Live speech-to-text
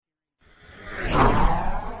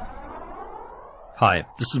Hi,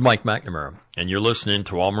 this is Mike McNamara, and you're listening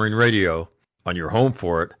to All Marine Radio on your home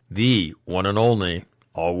for it, the one and only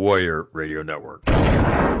All Warrior Radio Network.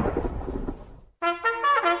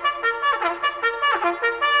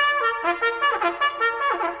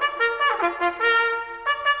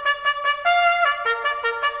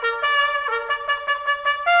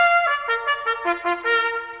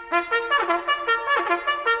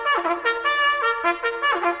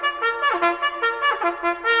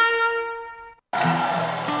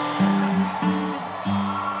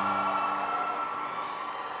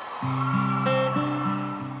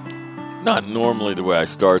 Not normally the way I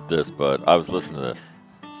start this, but I was listening to this.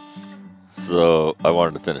 So I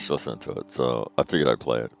wanted to finish listening to it, so I figured I'd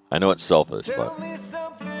play it. I know it's selfish, but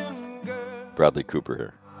Bradley Cooper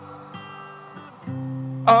here.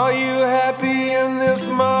 Are you happy in this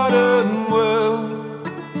modern world?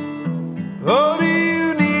 Or do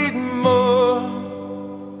you need more?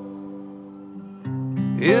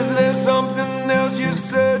 Is there something else you're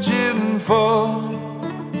searching for?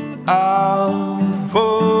 I'm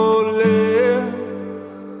falling.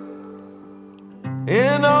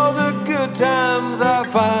 In all the good times I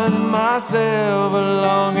find myself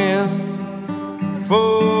longing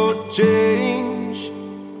for change.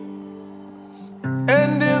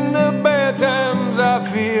 And in the bad times I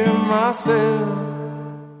fear myself.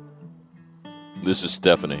 This is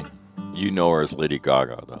Stephanie. You know her as Lady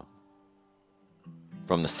Gaga, though.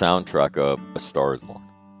 From the soundtrack of A Star Is Born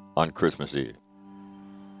on Christmas Eve.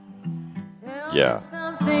 Yeah.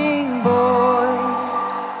 Something, boy.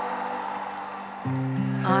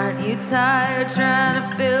 Aren't you tired trying to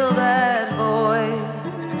fill that void?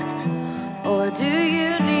 Or do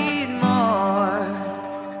you need more?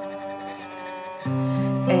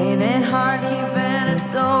 Ain't it hard keeping it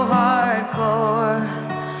so hardcore?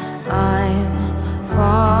 I'm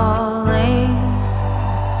falling.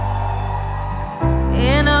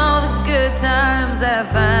 In all the good times I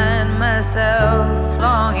find myself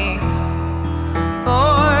longing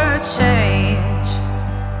for change.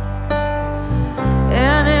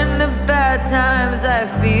 And in the bad times I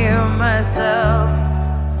fear myself.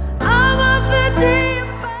 I'm of the deep.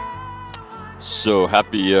 So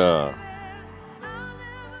happy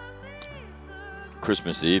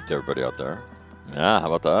Christmas Eve to everybody out there. Yeah,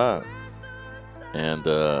 how about that? And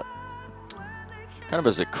kind of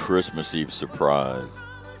as a Christmas Eve surprise,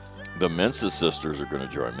 the Mensa sisters are going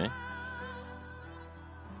to join me.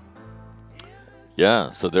 Yeah,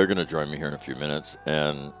 so they're going to join me here in a few minutes,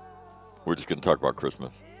 and we're just going to talk about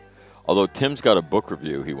Christmas. Although Tim's got a book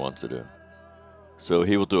review he wants to do. So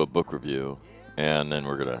he will do a book review, and then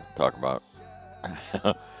we're going to talk about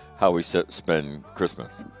how we spend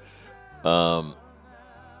Christmas. I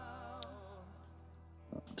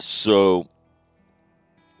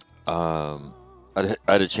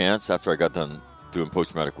had a chance after I got done doing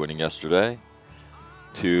post-traumatic winning yesterday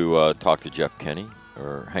to talk to Jeff Kenny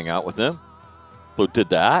or hang out with him. So did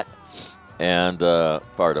that and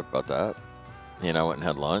fired up about that. He and I went and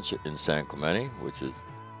had lunch in San Clemente, which is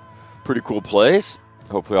a pretty cool place.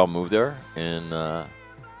 Hopefully I'll move there in the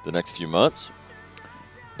next few months.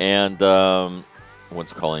 And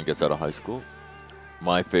once Colleen gets out of high school,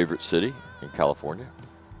 my favorite city in California.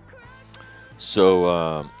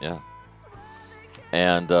 So, yeah.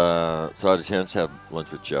 And so I had a chance to have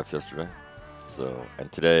lunch with Jeff yesterday. So,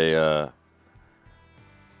 and today,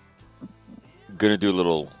 going to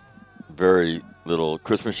do very little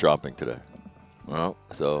Christmas shopping today. Well,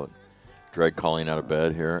 so drag Colleen out of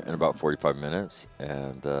bed here in about 45 minutes.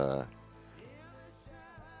 And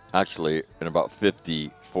actually, in about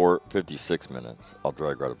 56 minutes, I'll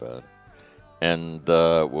drag her out of bed. And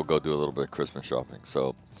we'll go do a little bit of Christmas shopping.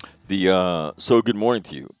 So, so good morning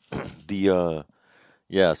to you.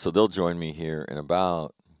 Yeah, so they'll join me here in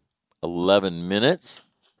about 11 minutes,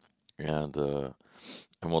 and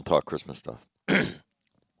we'll talk Christmas stuff.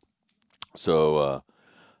 So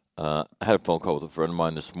I had a phone call with a friend of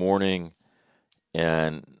mine this morning,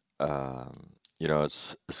 and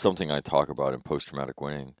it's something I talk about in post-traumatic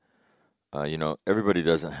winning. Everybody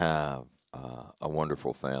doesn't have a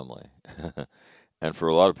wonderful family, and for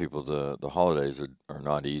a lot of people, the holidays are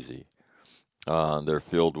not easy. They're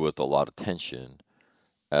filled with a lot of tension.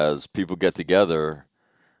 As people get together,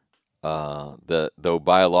 that though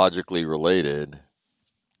biologically related,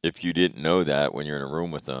 if you didn't know that when you're in a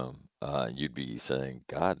room with them, you'd be saying,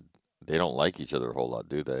 God, they don't like each other a whole lot,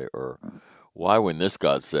 do they? Or why, when this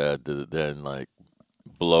got said, did it then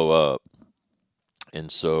blow up? And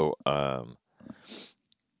so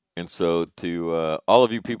to all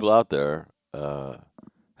of you people out there,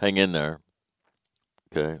 hang in there,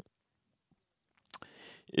 okay?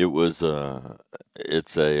 It was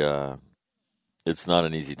it's a it's not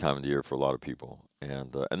an easy time of the year for a lot of people,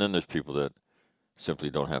 and then there's people that simply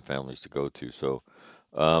don't have families to go to. So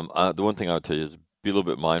the one thing I would tell you is be a little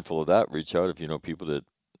bit mindful of that. Reach out if you know people that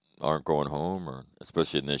aren't going home, or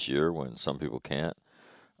especially in this year when some people can't.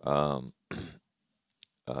 Um,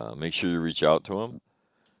 Make sure you reach out to them.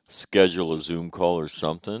 Schedule a Zoom call or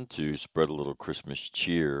something to spread a little Christmas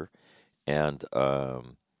cheer, and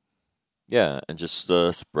yeah, and just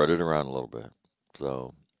spread it around a little bit.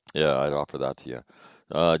 So yeah, I'd offer that to you.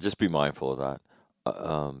 Just be mindful of that.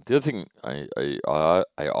 The other thing I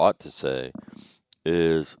ought to say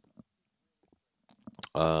is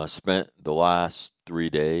spent the last 3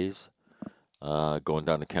 days going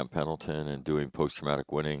down to Camp Pendleton and doing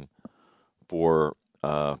post-traumatic winning for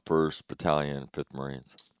 1st Battalion, 5th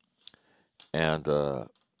Marines. And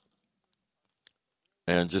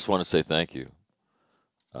just want to say thank you.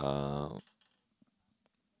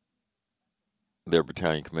 Their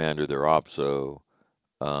battalion commander, their OPSO,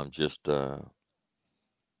 just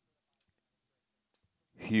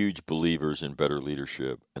huge believers in better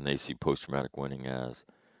leadership, and they see post-traumatic winning as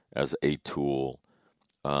a tool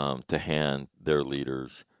to hand their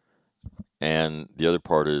leaders. And the other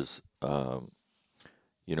part is,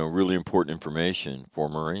 really important information for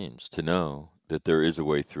Marines to know that there is a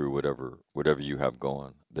way through whatever you have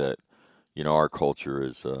going. That, our culture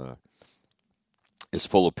is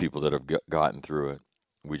full of people that have gotten through it.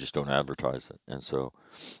 We just don't advertise it. And so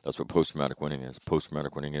that's what post-traumatic winning is.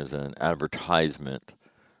 Post-traumatic winning is an advertisement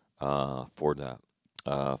for that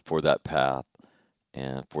path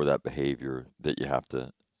and for that behavior that you have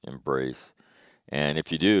to embrace. And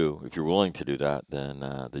if you're willing to do that, then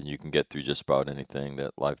you can get through just about anything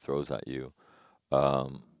that life throws at you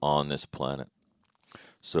on this planet.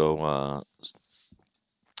 So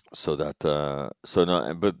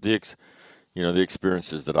but the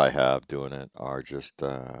experiences that I have doing it are just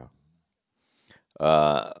hard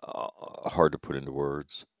to put into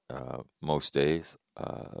words. Most days,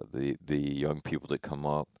 the young people that come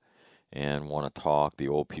up and want to talk, the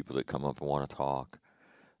old people that come up and want to talk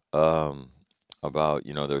about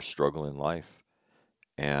their struggle in life,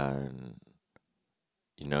 and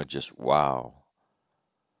just wow.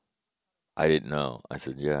 I didn't know. I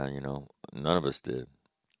said, yeah, none of us did.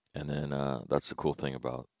 And then that's the cool thing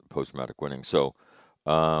about post-traumatic winning. So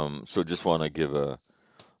just want to give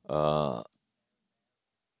a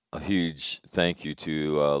huge thank you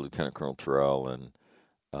to Lieutenant Colonel Terrell and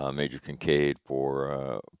Major Kincaid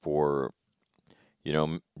for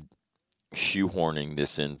shoehorning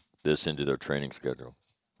this into their training schedule,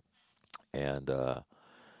 and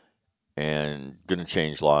going to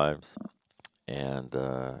change lives, and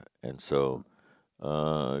so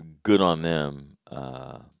good on them,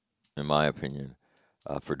 in my opinion,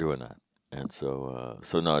 for doing that. And so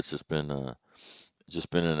no, it's just been an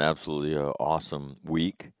absolutely awesome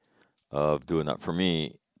week of doing that for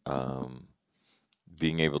me.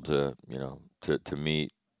 Being able to to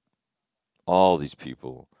meet all these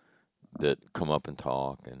people that come up and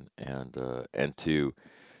talk, and to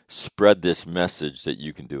spread this message that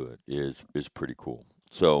you can do it is pretty cool.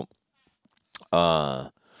 So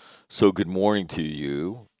good morning to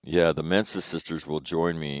you. Yeah, the Mensa sisters will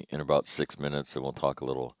join me in about 6 minutes, and we'll talk a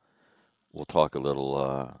little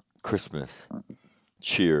Christmas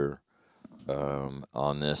cheer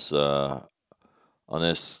on this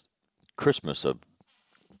Christmas of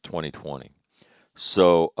 2020.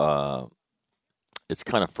 So it's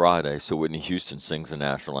kind of Friday, so Whitney Houston sings the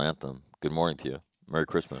national anthem. Good morning to you. Merry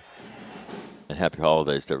Christmas. And happy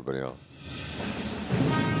holidays to everybody else.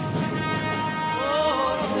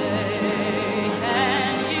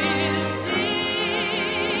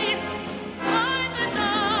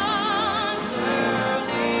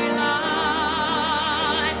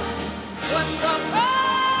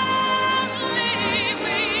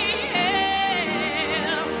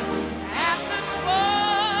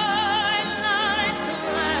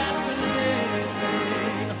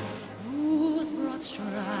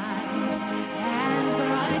 Stripes and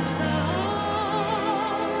bright stars.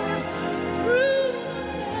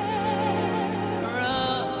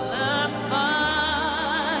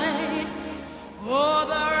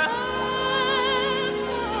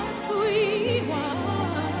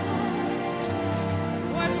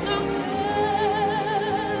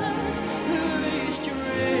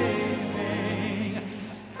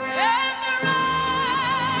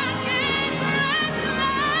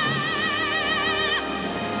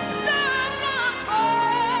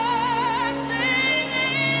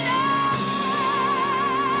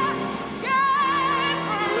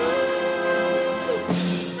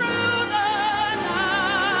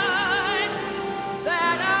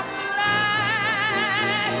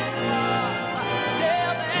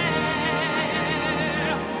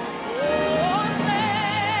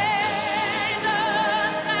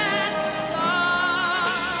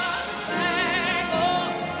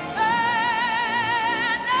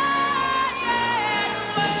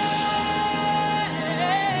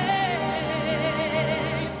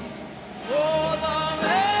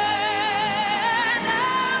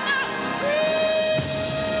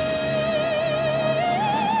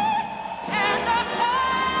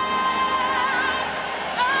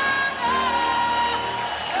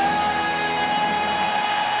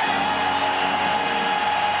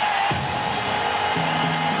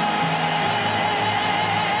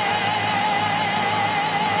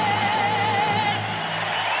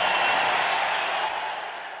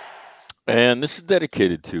 And this is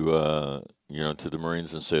dedicated to to the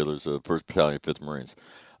Marines and sailors of 1st Battalion, 5th Marines,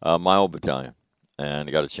 my old battalion. And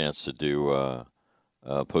I got a chance to do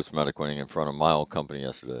post-traumatic winning in front of my old company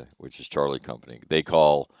yesterday, which is Charlie Company. They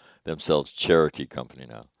call themselves Cherokee Company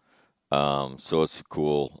now. So it's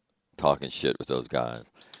cool talking shit with those guys.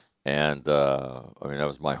 And, that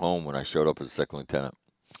was my home when I showed up as a second lieutenant.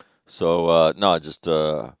 So, it's...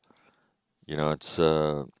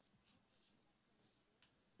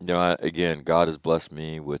 again, God has blessed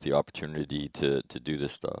me with the opportunity to do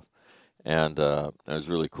this stuff. And it was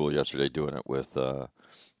really cool yesterday doing it with leaders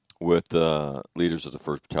of the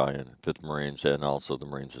 1st Battalion, 5th Marines, and also the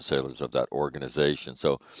Marines and sailors of that organization.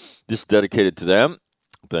 So this is dedicated to them.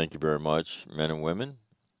 Thank you very much, men and women,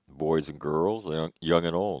 boys and girls, young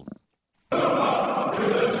and old.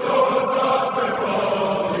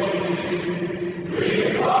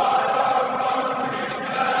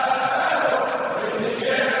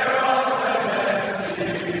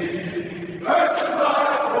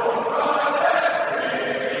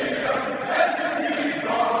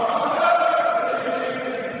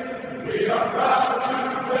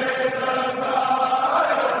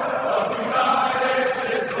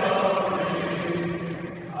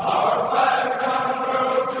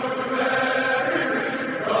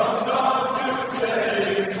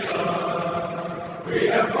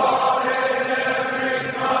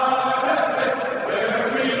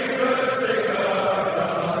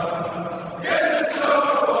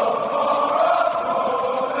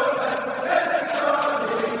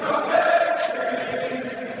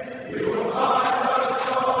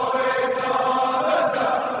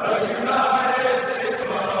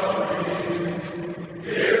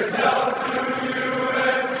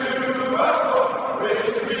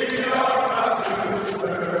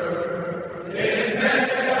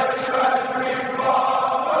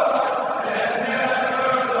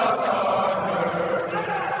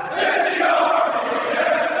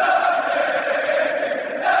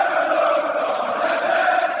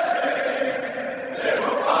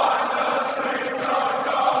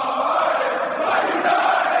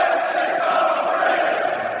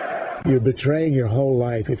 You're betraying your whole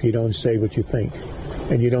life if you don't say what you think,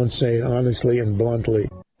 and you don't say it honestly and bluntly.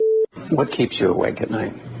 What keeps you awake at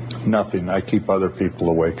night? Nothing. I keep other people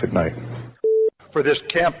awake at night. For this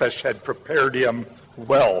campus had prepared him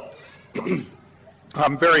well.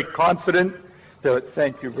 I'm very confident that,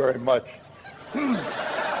 thank you very much.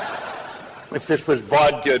 If this was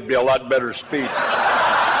vodka, it'd be a lot better speech.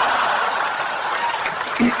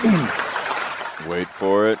 Wait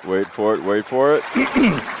for it, wait for it, wait for it.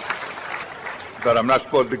 But I'm not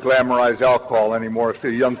supposed to glamorize alcohol anymore, so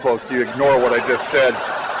young folks, you ignore what I just said.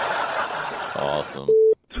 Awesome.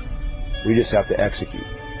 We just have to execute.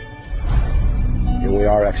 And we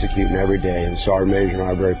are executing every day, and Sergeant Major and I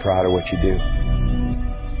are very proud of what you do.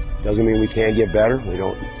 Doesn't mean we can't get better. We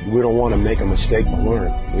don't want to make a mistake to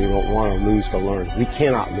learn. We don't want to lose to learn. We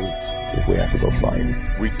cannot lose if we have to go fight.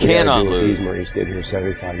 We cannot lose. These Marines did here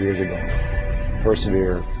 75 years ago.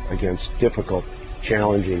 Persevere against difficult,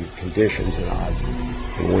 challenging conditions and odds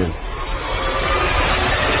and win.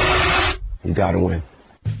 You got to win.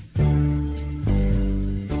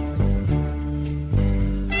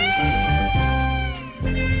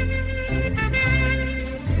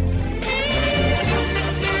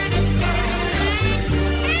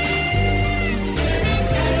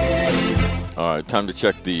 All right, time to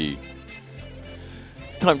check the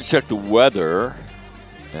weather,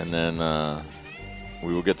 and then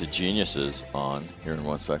we will get the geniuses on here in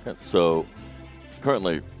 1 second. So,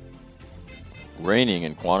 currently raining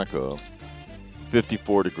in Quantico,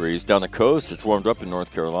 54 degrees. Down the coast, it's warmed up in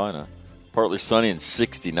North Carolina. Partly sunny and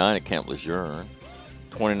 69 at Camp Lejeune.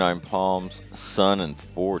 29 Palms, sun and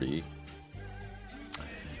 40.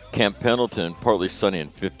 Camp Pendleton, partly sunny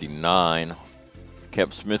and 59.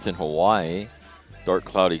 Camp Smith in Hawaii, dark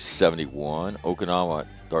cloudy 71. Okinawa,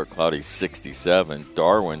 dark cloudy 67.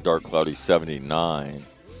 Darwin, dark cloudy 79.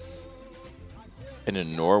 And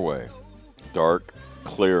in Norway, dark,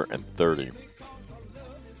 clear, and 30.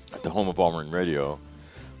 At the home of All Marine Radio,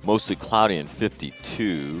 mostly cloudy and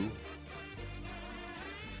 52.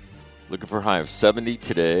 Looking for a high of 70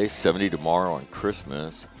 today, 70 tomorrow on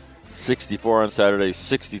Christmas, 64 on Saturday,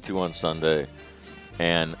 62 on Sunday,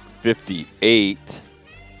 and 58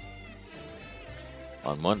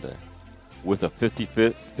 on Monday, with a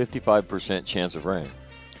 55% chance of rain.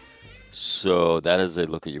 So that is a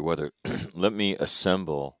look at your weather. Let me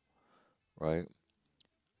assemble, right?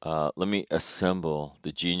 Let me assemble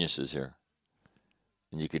the geniuses here,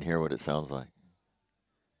 and you can hear what it sounds like.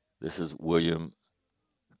 This is William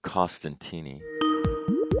Costantini.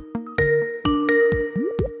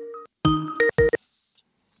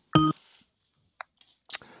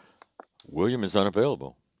 William is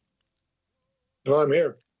unavailable. No, I'm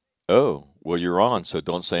here. Oh, well, you're on, so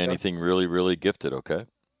don't say anything really, really gifted, okay?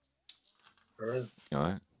 All right. All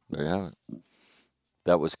right. There you have it.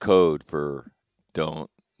 That was code for don't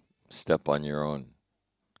step on your own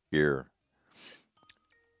ear.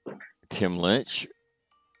 Tim Lynch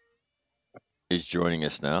is joining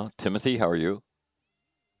us now. Timothy, how are you?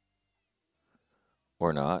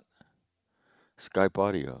 Or not? Skype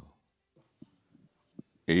audio.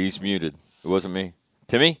 He's muted. It wasn't me.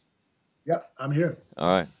 Timmy? Yep, I'm here.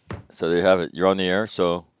 All right. So there you have it. You're on the air,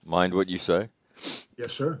 so mind what you say.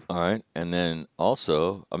 Yes, sir. All right. And then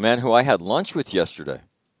also a man who I had lunch with yesterday.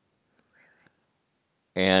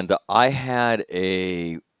 And I had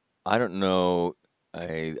I don't know,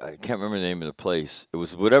 I can't remember the name of the place. It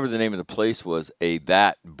was whatever the name of the place was,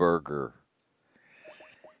 That Burger.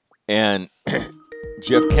 And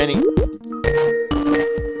Jeff Kenny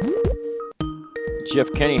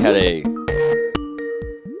had a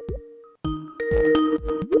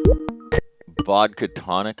vodka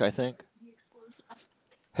tonic, I think.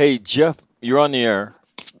 Hey, Jeff, you're on the air.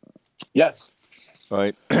 Yes. All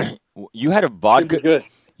right. You had a vodka. Good.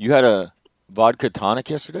 You had a vodka tonic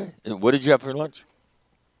yesterday? What did you have for lunch?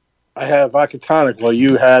 I had a vodka tonic while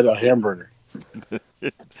you had a hamburger.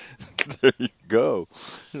 There you go.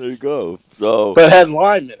 There you go. So, but it had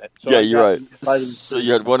lime in it. So yeah, you're right. So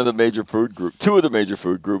you had one of the major food groups, two of the major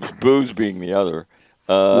food groups, booze being the other,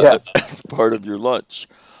 yes. as part of your lunch.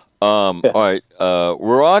 All right.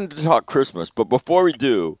 We're on to talk Christmas, but before we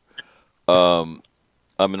do, I'm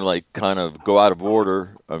going to kind of go out of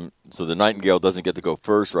order. So the Nightingale doesn't get to go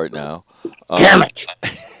first right now. Damn it.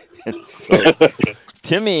 So,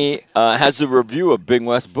 Timmy has a review of Bing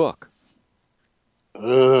West's book.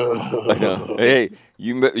 I know. Hey,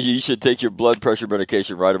 you should take your blood pressure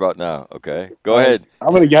medication right about now, okay? Go ahead. I'm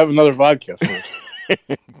going to have another vodka first.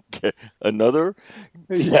 Okay. Another?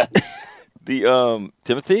 Yes.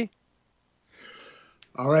 Timothy?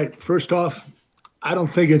 All right. First off, I don't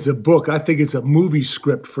think it's a book. I think it's a movie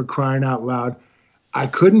script, for crying out loud. I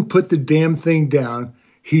couldn't put the damn thing down.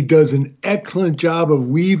 He does an excellent job of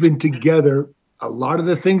weaving together a lot of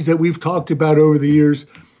the things that we've talked about over the years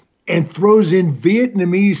and throws in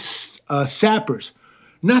Vietnamese sappers,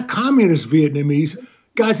 not communist Vietnamese,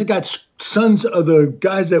 guys that got sons of the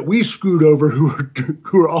guys that we screwed over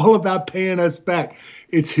who are all about paying us back.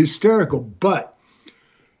 It's hysterical, but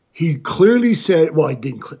he clearly said, well,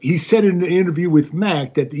 he said in the interview with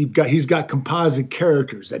Mac that he's got composite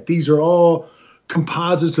characters, that these are all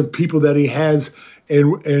composites of people that he has.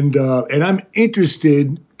 And I'm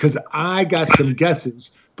interested because I got some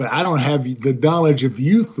guesses, but I don't have the knowledge of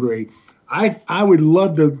you three. I would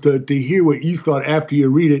love to hear what you thought after you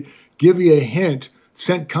read it. Give you a hint.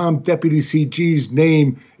 CENTCOM Deputy CG's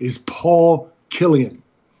name is Paul Killian,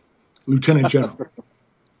 Lieutenant General.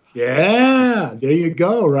 Yeah, there you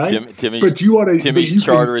go, right? Timmy's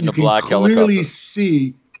charter in the black helicopter. You clearly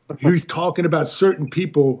see he's talking about certain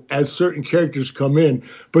people as certain characters come in,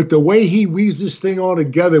 but the way he weaves this thing all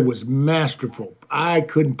together was masterful. I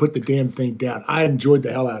couldn't put the damn thing down. I enjoyed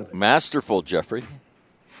the hell out of it. Masterful, Jeffrey.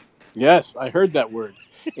 Yes, I heard that word,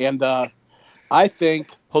 and I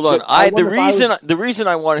think. Hold on, the reason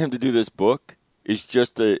I wanted him to do this book is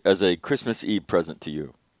just as a Christmas Eve present to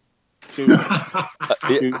you.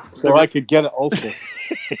 So I could get it also.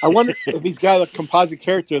 I wonder if he's got a composite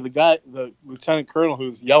character, the lieutenant colonel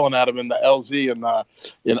who's yelling at him in the LZ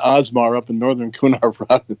in Osmar up in northern Kunar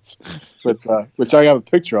province, which I have a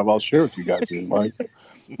picture of. I'll share with you guys.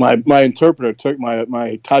 My interpreter took my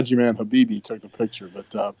Tajiman Habibi took the picture,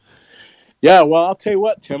 but yeah. Well, I'll tell you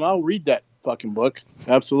what, Tim, I'll read that fucking book.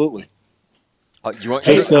 Absolutely. Do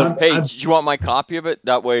you want my copy of it?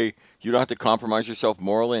 That way you don't have to compromise yourself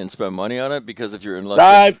morally and spend money on it, because if you're in love,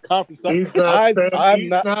 he's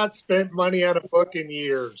not spent money on a book in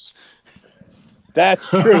years. That's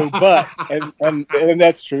true, but and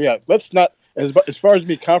that's true. Yeah, let's not. As far as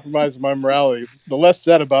me compromising my morality, the less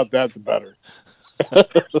said about that, the better.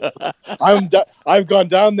 I've gone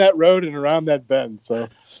down that road and around that bend, so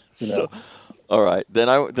you know. All right, then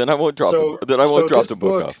I won't drop the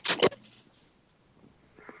book off.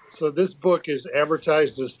 So this book is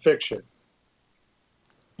advertised as fiction.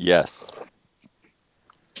 Yes.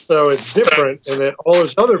 So it's different in that all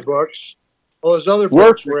his other books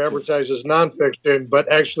were advertised as nonfiction,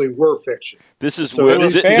 but actually were fiction. This is so Will.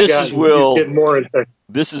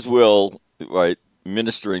 This is Will, right,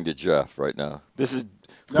 ministering to Jeff right now. This is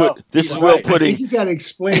Will putting. I think you got to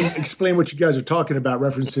explain what you guys are talking about,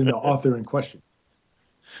 referencing the author in question.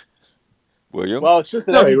 William? Well, it's just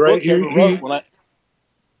that every book you ever wrote when I.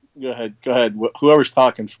 Go ahead. Whoever's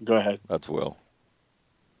talking, go ahead. That's Will.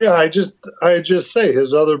 Yeah, I just say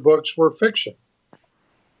his other books were fiction.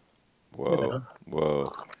 Whoa,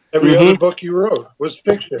 whoa. Every other book he wrote was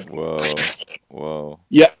fiction. Whoa.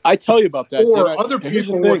 Yeah, I tell you about that. Or other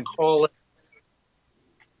people would call it.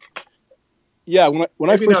 Yeah, when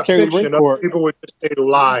I first came to the Marine Corps, people would just say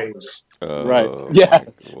lies. Right. Yeah,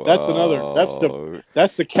 that's another.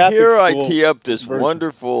 That's the Catholic Here I school tee up this version.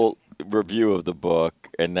 wonderful review of the book,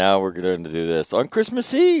 and now we're going to do this on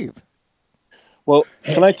Christmas Eve. Well,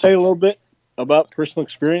 can I tell you a little bit about personal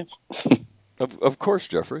experience? Of course,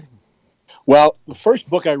 Jeffrey. Well, the first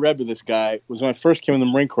book I read with this guy was when I first came in the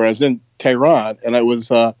Marine Corps. I was in Tehran, and it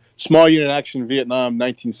was Small Unit Action in Vietnam,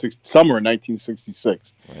 summer of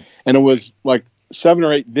 1966. Right. And it was like 7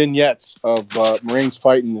 or 8 vignettes of Marines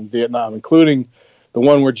fighting in Vietnam, including the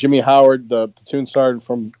one where Jimmy Howard, the platoon sergeant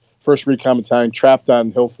from 1st Recon Battalion, trapped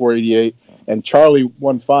on Hill 488, and Charlie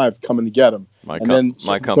 15 coming to get him. My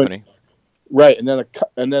company. Right, and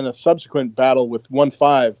then a subsequent battle with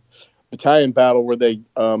 15 battalion battle where they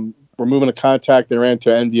were moving a contact. They ran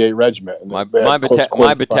to an NVA regiment. My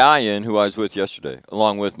battalion, who I was with yesterday,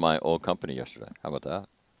 along with my old company yesterday. How about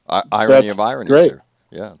that? Irony of irony. Great. Here.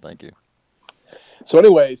 Yeah, thank you. So,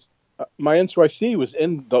 anyways, my NCOIC was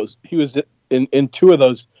in those. He was in 2 of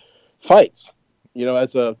those fights.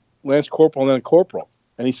 As a lance corporal and then a corporal.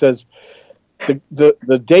 And he says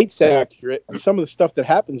the date's accurate and some of the stuff that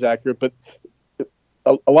happens accurate, but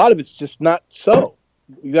a lot of it's just not so.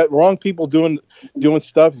 You got wrong people doing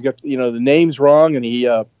stuff. He's got the names wrong, and he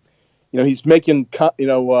he's making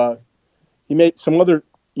he made some other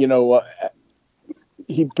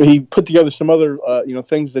he put together some other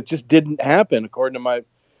things that just didn't happen according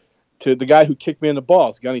to the guy who kicked me in the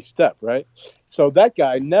balls, Gunny Stepp, right? So that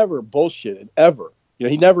guy never bullshitted ever.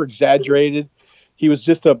 He never exaggerated. He was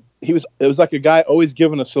just it was like a guy always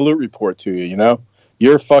giving a salute report to you.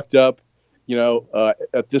 You're fucked up.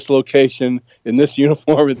 At this location, in this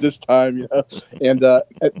uniform, at this time, and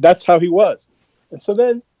that's how he was. And so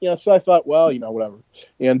then, so I thought, well, whatever.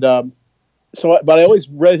 And but I always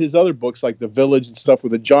read his other books, like The Village and stuff,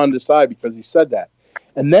 with a John Desai, because he said that.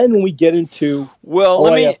 And then when we get into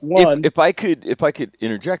if I could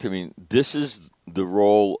interject, I mean, this is the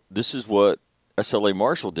role. This is what SLA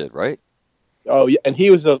Marshall did, right? Oh yeah, and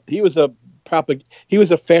he was a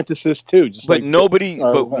fantasist too. But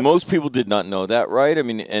most people did not know that, right? I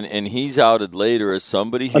mean, and he's outed later as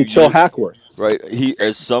somebody who Hackworth, right?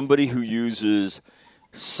 As somebody who uses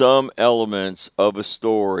some elements of a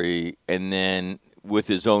story and then with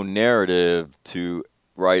his own narrative to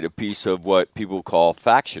write a piece of what people call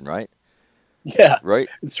faction, right? Yeah, right.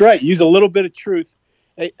 That's right. Use a little bit of truth.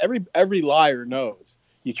 Hey, every liar knows.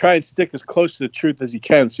 You try and stick as close to the truth as you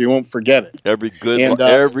can, so you won't forget it. Every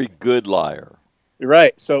good liar.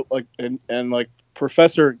 Right. So, like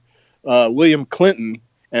Professor William Clinton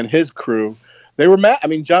and his crew, they were mad. I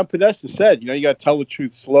mean, John Podesta said, you got to tell the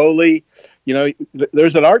truth slowly.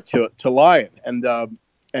 There's an art to it, to lying, and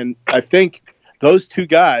I think those 2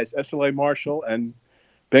 guys, SLA Marshall and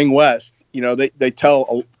Bing West, they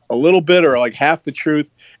tell a little bit or like half the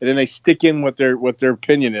truth, and then they stick in what their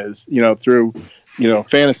opinion is, through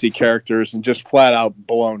fantasy characters and just flat out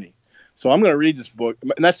baloney. So I'm going to read this book,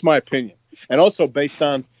 and that's my opinion. And also based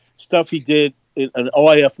on stuff he did in an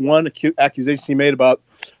OIF-1 accusations he made about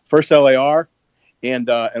 1st LAR, and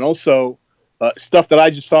also stuff that I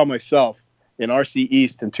just saw myself in RC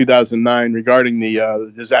East in 2009 regarding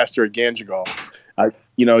the disaster at Ganjigal. I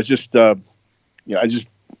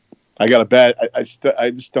got a bad.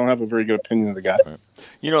 I just don't have a very good opinion of the guy.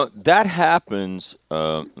 Right. That happens.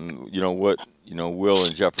 What Will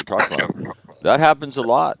and Jeff are talking about. That happens a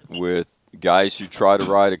lot with guys who try to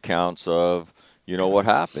write accounts of what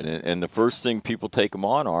happened, and the first thing people take them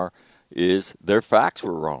on is their facts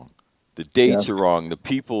were wrong, the dates are wrong, the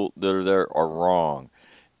people that are there are wrong,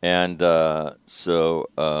 and so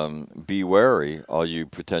be wary, all you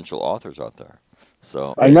potential authors out there.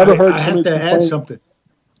 So I never heard. I have to add something.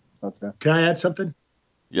 Okay. Can I add something?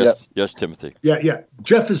 Yes, yes, Timothy. Yeah.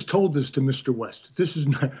 Jeff has told this to Mr. West. This is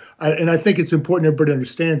not, and I think it's important everybody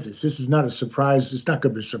understands this. This is not a surprise. It's not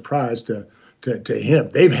going to be a surprise to him.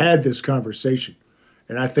 They've had this conversation,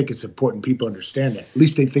 and I think it's important people understand that. At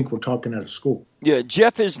least they think we're talking out of school. Yeah,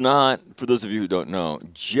 Jeff is not, for those of you who don't know,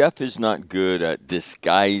 Jeff is not good at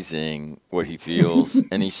disguising what he feels,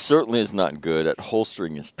 and he certainly is not good at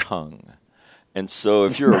holstering his tongue. And so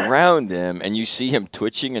if you're around him and you see him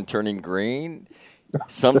twitching and turning green,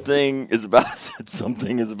 something is about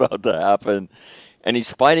to happen, and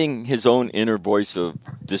he's fighting his own inner voice of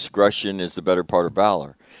discretion is the better part of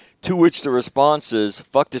valor. To which the response is,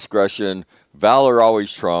 fuck discretion, valor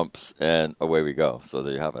always trumps, and away we go. So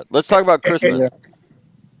there you have it. Let's talk about Christmas.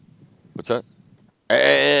 What's that?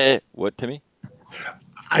 What, Timmy?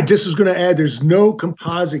 I just was going to add, there's no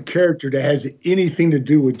composite character that has anything to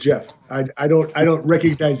do with Jeff. I don't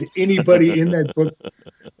recognize anybody in that book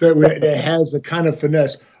that has a kind of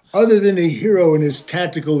finesse, other than the hero and his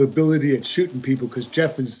tactical ability at shooting people, because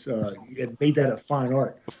Jeff had made that a fine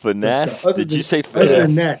art. Finesse? Did you say finesse? Other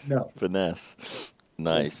than that, no. Finesse.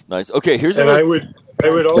 Nice. Okay, here's and I would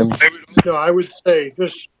say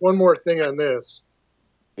just one more thing on this.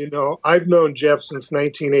 You know, I've known Jeff since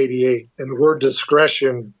 1988, and the word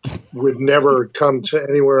discretion would never come to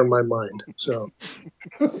anywhere in my mind. So,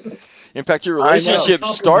 in fact, your relationship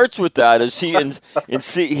starts with that, as he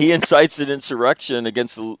incites an insurrection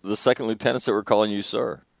against the second lieutenants that were calling you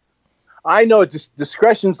sir. I know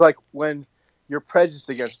discretion's like when you're prejudiced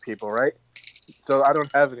against people, right? So I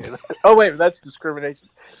don't have any of that. Oh wait, that's discrimination.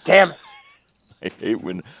 Damn it! I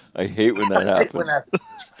hate when that happens.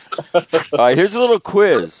 All right, here's a little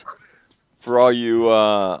quiz for all you,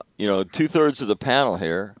 2/3 of the panel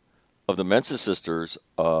here of the Mensa sisters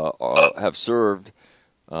have served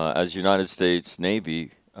as United States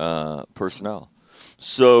Navy personnel.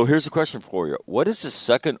 So here's a question for you. What is the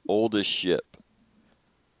second oldest ship?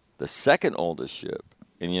 The second oldest ship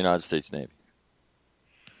in the United States Navy?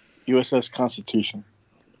 USS Constitution.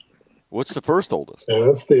 What's the first oldest? Yeah,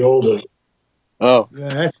 that's the oldest. Oh. Yeah,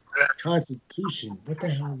 that's Constitution. What the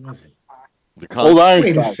hell was it? Old Wait a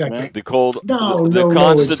Ironside, second. man. The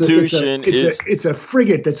Constitution is... It's a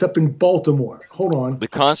frigate that's up in Baltimore. Hold on. The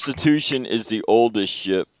Constitution is the oldest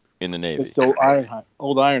ship in the Navy. It's the Old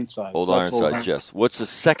Ironside. Old Ironside, yes. What's the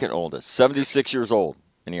second oldest? 76 years old.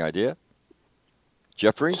 Any idea?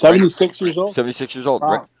 Jeffrey? 76 years old? 76 years old.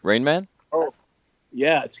 Wow. Rain Man? Oh,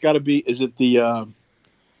 yeah. It's got to be. Is it the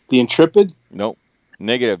Intrepid? Nope.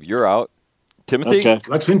 Negative. You're out. Timothy? Okay.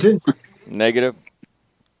 Lexington? Negative.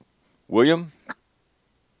 William?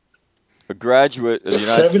 A graduate of the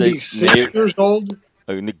United States 76 years old?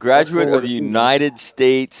 A graduate of the United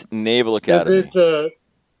States Naval Academy.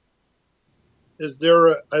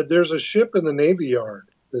 There's a ship in the Navy Yard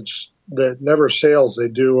that never sails. They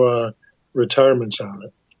do retirements on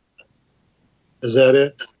it. Is that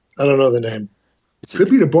it? I don't know the name. Could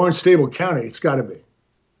be the Barnstable County. It's got to be.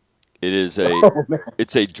 It is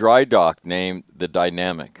it's a dry dock named the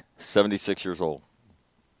Dynamic. 76 years old.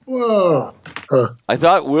 Whoa! I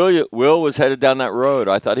thought Will was headed down that road.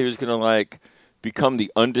 I thought he was going to become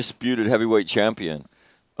the undisputed heavyweight champion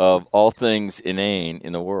of all things inane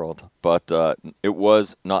in the world, but it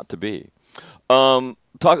was not to be.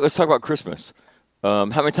 Let's talk about Christmas. How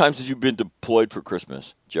many times have you been deployed for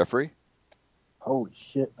Christmas, Jeffrey? Holy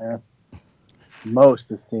shit, man! Most,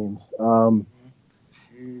 it seems.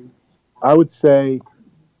 I would say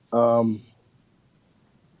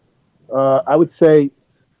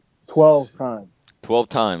 12 times. 12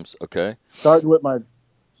 times, okay. Starting with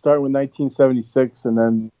 1976, and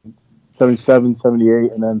then 77,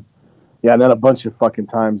 78, and then a bunch of fucking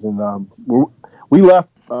times. And we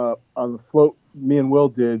left on the float. Me and Will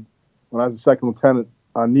did when I was a second lieutenant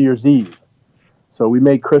on New Year's Eve. So we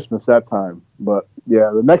made Christmas that time. But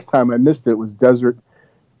yeah, the next time I missed it was during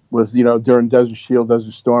Desert Shield,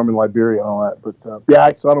 Desert Storm in Liberia and all that. But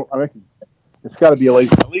I reckon it's got to be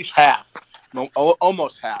at least half,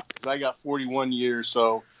 almost half, because I got 41 years.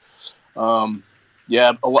 So, a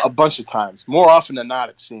bunch of times, more often than not,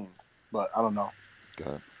 it seemed. But I don't know.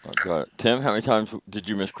 Got it. Tim, how many times did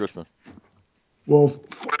you miss Christmas? Well,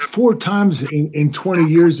 4 times in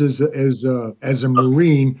 20 years as a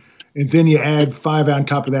Marine, and then you add 5 on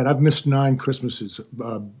top of that. I've missed 9 Christmases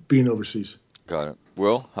being overseas. Got it.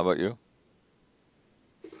 Will, how about you?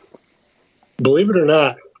 Believe it or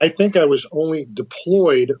not, I think I was only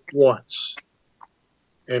deployed once.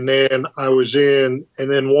 And then once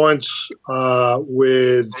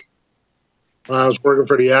when I was working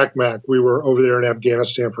for the ACMAC, we were over there in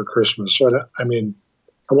Afghanistan for Christmas. So, I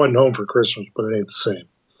wasn't home for Christmas, but it ain't the same.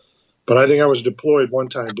 But I think I was deployed one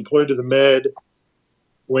time, deployed to the Med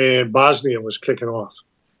when Bosnia was kicking off.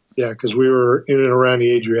 Yeah, because we were in and around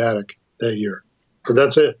the Adriatic that year. So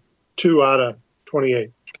that's it. 2 out of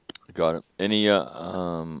 28. Got it. Any?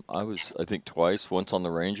 I was, I think, twice. Once on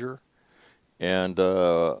the Ranger, and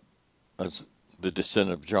as the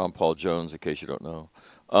descendant of John Paul Jones, in case you don't know.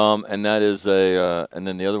 And that is and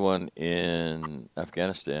then the other one in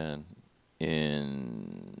Afghanistan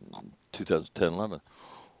in 2010-11.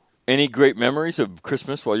 Any great memories of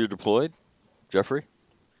Christmas while you're deployed, Jeffrey?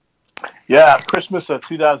 Yeah, Christmas of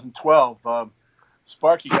 2012.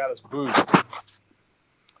 Sparky got us booze.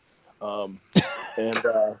 And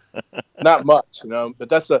not much, but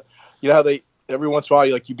that's how they every once in a while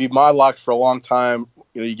you be mod locked for a long time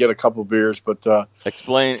you get a couple beers, but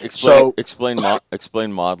explain Modlock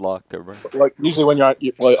to everybody. Like usually when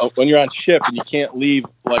you're on ship and you can't leave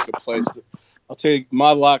like a place, I'll tell you,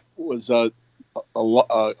 Modlock was a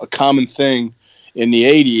common thing in the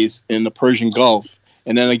 80s in the Persian Gulf,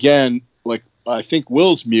 and then again, like I think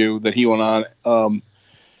Will's Mew that he went on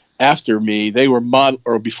after me, they were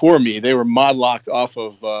before me, they were Modlocked off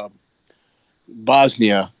of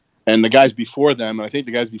Bosnia, and the guys before them, and I think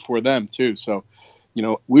the guys before them too. So,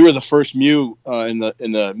 we were the first Mew in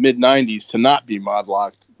the mid '90s to not be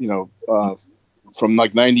Modlocked. From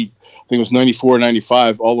like 90, I think it was 94,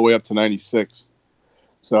 95, all the way up to 96.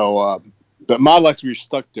 So, but Modlocks, we were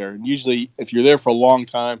stuck there. And usually, if you're there for a long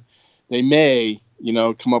time, they may,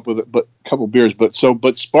 come up with a couple beers. But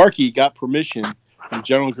Sparky got permission from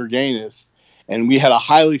General Gurganis, and we had a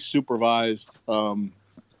highly supervised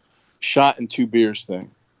shot and 2 beers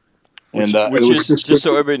thing. Which is, just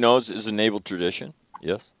so everybody knows, is a naval tradition.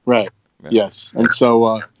 Yes. Right. Yeah. Yes. And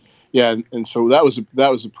so, and so that was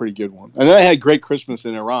a pretty good one. And then I had Great Christmas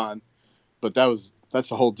in Iran, but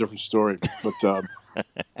that's a whole different story. But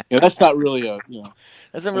that's not really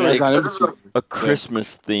that's not really a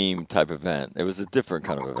Christmas theme type event. It was a different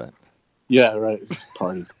kind of event. Yeah. Right. It's a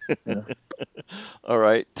party. Yeah. All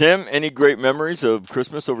right, Tim. Any great memories of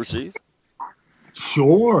Christmas overseas?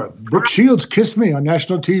 Sure. Brooke Shields kissed me on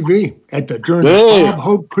national TV during the Bob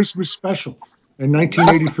Hope Christmas special in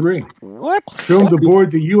 1983. What? Filmed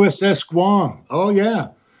aboard the USS Guam. Oh, yeah.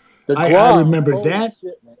 I remember that.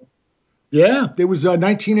 Shit, yeah, it was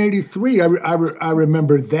 1983. I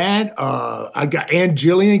remember that. I got Ann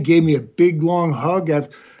Jillian gave me a big, long hug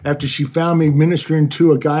after she found me ministering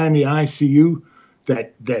to a guy in the ICU.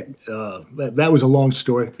 That was a long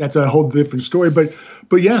story. That's a whole different story. But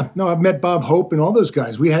yeah, no, I've met Bob Hope and all those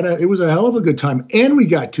guys. It was a hell of a good time, and we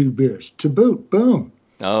got 2 beers to boot. Boom.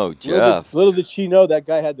 Oh, Jeff! Little did she know that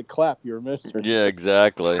guy had the clap. You were missing. Yeah,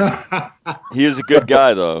 exactly. He was a good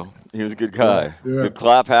guy, though. He was a good guy. Yeah. The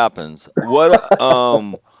clap happens. What?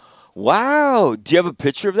 Wow! Do you have a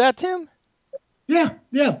picture of that, Tim? Yeah.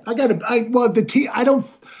 I got I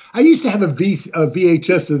used to have a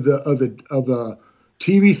VHS of the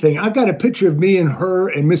TV thing. I got a picture of me and her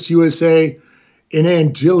and Miss USA and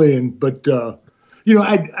Ann Jillian, but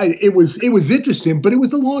it was interesting. But it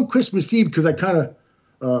was a long Christmas Eve because I kind of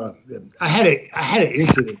I had an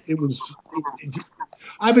incident.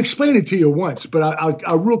 I've explained it to you once, but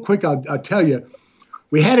I'll real quick. I'll tell you.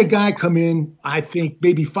 We had a guy come in, I think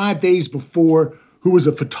maybe 5 days before, who was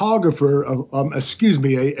a photographer.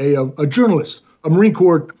 A journalist, a Marine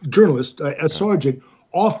Corps journalist, a sergeant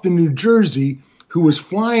off to New Jersey, who was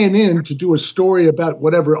flying in to do a story about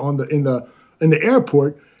whatever in the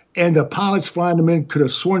airport, and the pilots flying them in could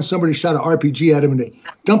have sworn somebody shot an RPG at him, and they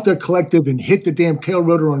dumped their collective and hit the damn tail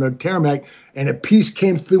rotor on the tarmac, and a piece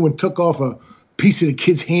came through and took off a piece of the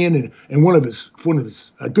kid's hand and one of his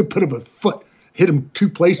a good bit of a foot hit him 2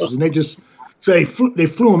 places, and they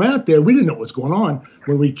flew him out there. We didn't know what was going on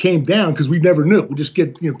when we came down because we never knew. We just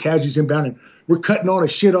get casualties inbound, and we're cutting all the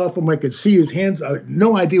shit off him. I could see his hands. I had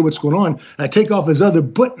no idea what's going on. And I take off his other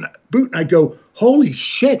boot, and I go, holy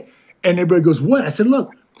shit. And everybody goes, what? I said,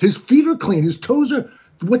 look, his feet are clean. His toes are,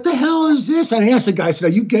 what the hell is this? And I asked the guy, I said,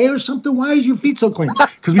 are you gay or something? Why is your feet so clean?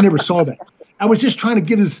 Because we never saw that. I was just trying to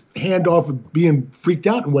get his hand off of being freaked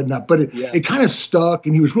out and whatnot. But it kind of stuck,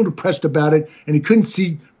 and he was real depressed about it, and he couldn't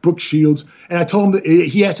see Brooke Shields. And I told him that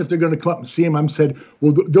he asked if they're going to come up and see him. I said,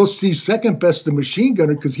 well, they'll see second best the machine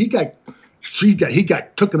gunner because he got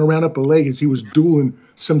taken around up a leg as he was dueling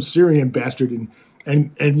some Syrian bastard.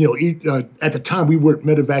 And at the time we weren't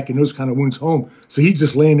medevacing those kind of wounds home. So he's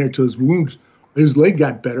just laying there till his leg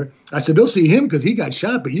got better. I said, they'll see him because he got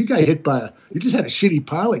shot, but you got hit you just had a shitty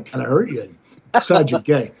pilot kind of hurt you. Besides you're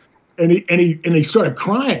gay. And he started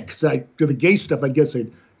crying because the gay stuff, I guess they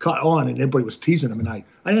caught on and everybody was teasing him, and I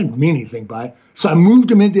didn't mean anything by it. So I moved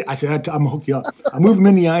him I said, I'm gonna hook you up. I moved him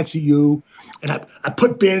in the ICU, and I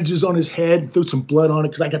put bandages on his head, threw some blood on it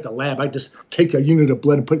because I got the lab. I just take a unit of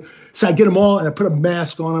blood and so I get them all, and I put a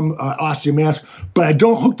mask on him, oxygen mask, but I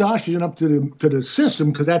don't hook the oxygen up to the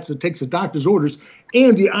system because it takes the doctor's orders.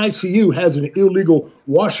 And the ICU has an illegal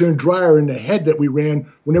washer and dryer in the head that we ran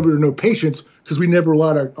whenever there were no patients because we never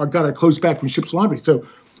got our clothes back from ship's laundry. So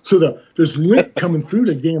there's lint coming through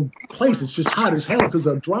the damn place. It's just hot as hell because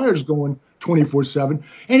the dryer's going 24/7.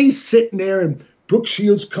 And he's sitting there, and Brooke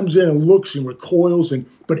Shields comes in and looks and recoils.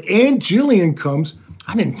 But Ann Jillian comes.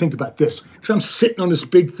 I didn't think about this because I'm sitting on this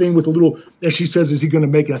big thing with a little, and she says, is he going to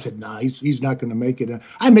make it? I said, nah, he's not going to make it.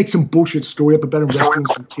 I make some bullshit story up about him wrestling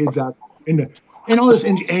some kids out and all this.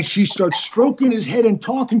 And she starts stroking his head and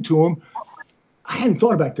talking to him. I hadn't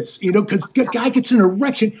thought about this, because the guy gets an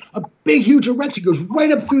erection, a big, huge erection, goes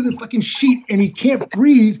right up through the fucking sheet, and he can't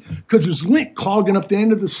breathe because there's lint clogging up the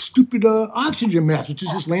end of the stupid oxygen mask, which is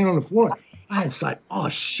just laying on the floor. I was like, oh,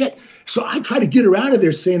 shit. So I try to get her out of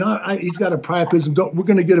there saying, he's got a priapism. We're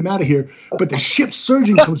going to get him out of here. But the ship's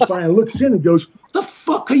surgeon comes by and looks in and goes, what the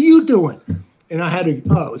fuck are you doing? And I had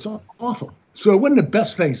to, it's awful. So it wasn't the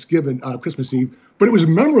best Thanksgiving, Christmas Eve, but it was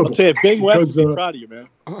memorable. I'll tell you, Big West is proud of you, man.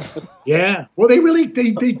 Yeah. Well, they really,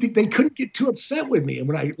 they couldn't get too upset with me. And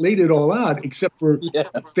when I laid it all out, except for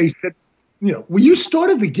they said, when you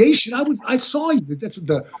started the gay shit, I saw you. That's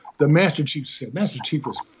what the Master Chief said. Master Chief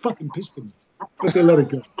was fucking pissed at me, but they let it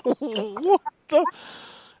go. What the?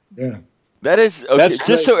 Yeah. That is, okay, That's just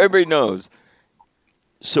great. so everybody knows.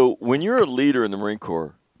 So when you're a leader in the Marine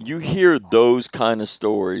Corps, you hear those kind of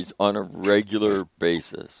stories on a regular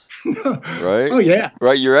basis, right? Oh, yeah.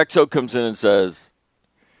 Right, your XO comes in and says,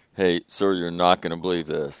 hey, sir, you're not going to believe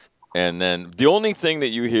this. And then the only thing that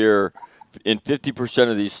you hear in 50%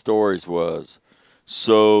 of these stories was,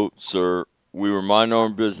 so, sir, we were minding our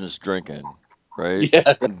own business drinking, right?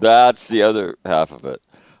 Yeah. That's the other half of it.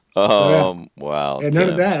 Yeah. Wow. And none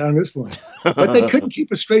of that on this one. But they couldn't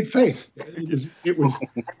keep a straight face.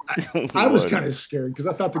 I was kind of scared because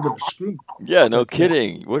I thought they were going to screw me. Yeah, no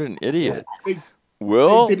kidding. What an idiot. They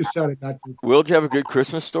decided not to. Will, do you have a good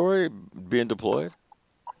Christmas story being deployed?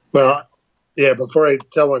 Well, yeah, before I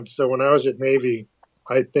tell one, so when I was at Navy,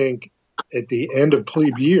 I think at the end of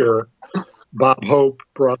plebe year, Bob Hope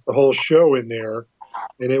brought the whole show in there,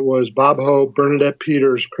 and it was Bob Hope, Bernadette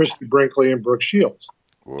Peters, Christy Brinkley, and Brooke Shields.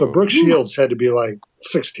 Whoa. But Brooke Shields had to be like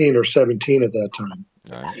 16 or 17 at that time.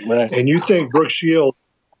 Right. And you think Brooke Shields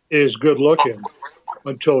is good looking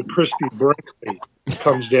until Christy Brinkley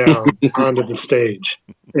comes down onto the stage,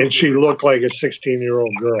 and she looked like a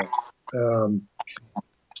 16-year-old girl.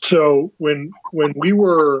 So when we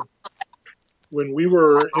were in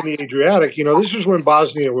the Adriatic, this is when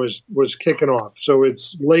Bosnia was kicking off. So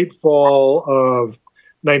it's late fall of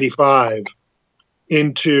 '95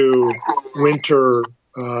 into winter,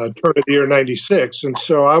 turn of the year '96, and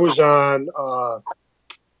so I was on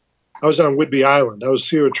Whidbey Island. I was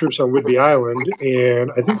CO troops on Whidbey Island,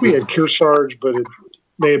 and I think we had Kearsarge, but it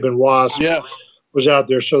may have been Wasp. Yeah. Was out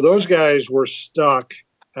there. So those guys were stuck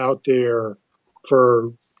out there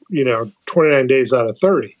for 29 days out of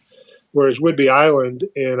 30. Whereas Whidbey Island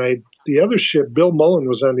and the other ship, Bill Mullen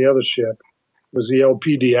was on the other ship, was the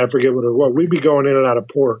LPD. I forget what it was. We'd be going in and out of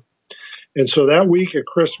port. And so that week of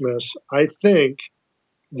Christmas, I think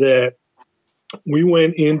that we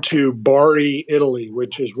went into Bari, Italy,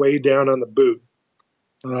 which is way down on the boot.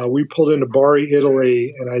 We pulled into Bari,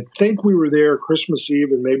 Italy, and I think we were there Christmas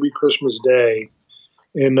Eve and maybe Christmas Day.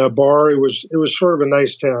 And Bari was sort of a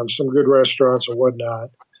nice town, some good restaurants and whatnot.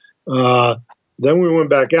 Then we went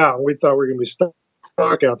back out, and we thought we were going to be stuck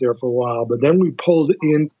out there for a while. But then we pulled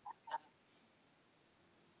in.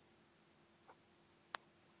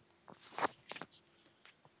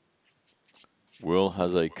 Will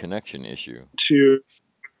has a connection issue.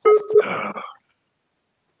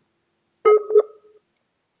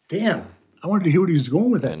 Damn. I wanted to hear what he was going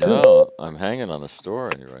with that. No, I'm hanging on the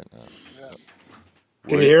story right now. Yeah.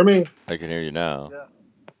 Can you hear me? I can hear you now. Yeah.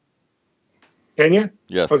 Can you?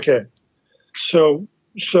 Yes. Okay. So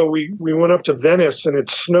we went up to Venice, and it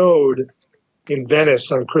snowed in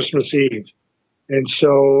Venice on Christmas Eve. And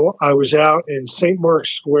so I was out in St.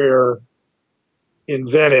 Mark's Square in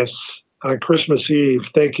Venice on Christmas Eve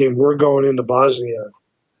thinking we're going into Bosnia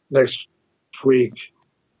next week.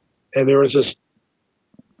 And there was this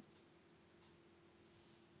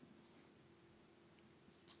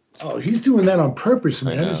Oh, he's doing that on purpose,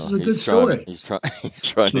 man. This is a good story. He's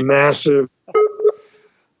trying massive.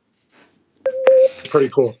 Pretty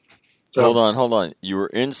cool. So, hold on. You were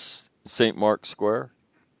in St. Mark's Square?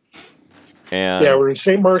 And yeah, we're in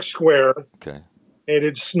St. Mark's Square. Okay. It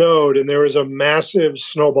had snowed, and there was a massive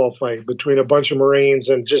snowball fight between a bunch of Marines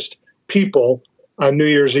and just people on New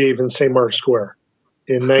Year's Eve in St. Mark's Square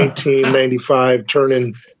in 1995,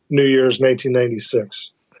 turning New Year's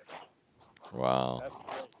 1996. Wow.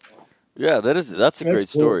 Yeah, that's a great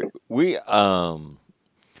story. We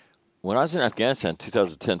when I was in Afghanistan,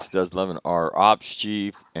 2010, 2011, our ops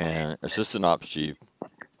chief and assistant ops chief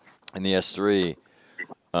in the S3,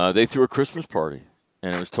 they threw a Christmas party,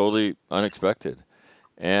 and it was totally unexpected.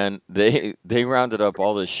 And they rounded up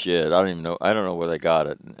all this shit. I don't know where they got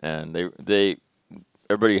it. And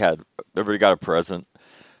everybody got a present.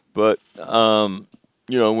 But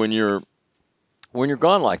when you're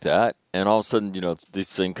gone like that, and all of a sudden,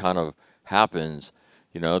 this thing kind of happens,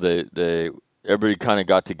 everybody kind of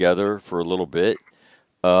got together for a little bit.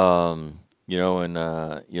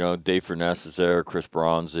 and Dave Furness is there, Chris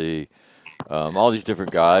Bronzy, all these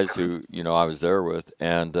different guys who I was there with,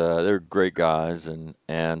 and they're great guys,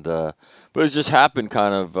 but it just happened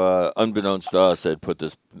kind of unbeknownst to us.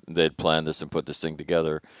 They'd planned this and put this thing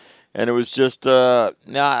together, and it was just I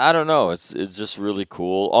don't know. It's just really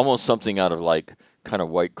cool, almost something out of like kind of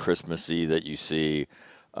White Christmassy that you see.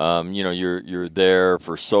 You're there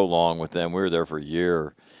for so long with them. We were there for a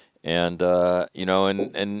year, and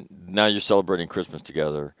and now you're celebrating Christmas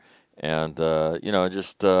together, and it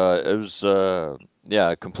was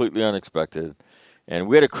completely unexpected, and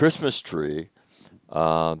we had a Christmas tree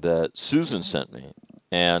that Susan sent me,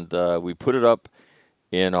 and we put it up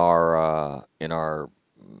in our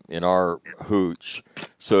hooch.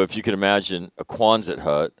 So if you can imagine a Quonset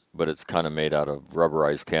hut, but it's kind of made out of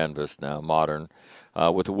rubberized canvas now, modern,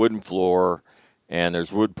 with a wooden floor, and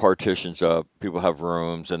there's wood partitions up. People have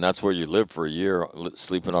rooms, and that's where you live for a year,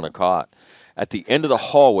 sleeping on a cot. At the end of the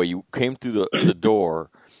hallway, you came through the door.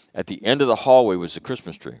 At the end of the hallway was the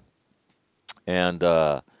Christmas tree, and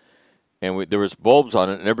there was bulbs on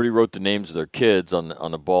it, and everybody wrote the names of their kids on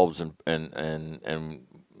the bulbs, and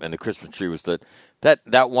the Christmas tree was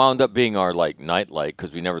that wound up being our like night light,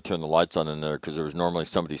 because we never turned the lights on in there because there was normally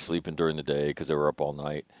somebody sleeping during the day because they were up all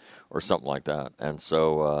night or something like that. And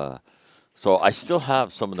so I still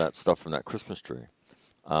have some of that stuff from that Christmas tree.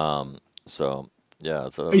 So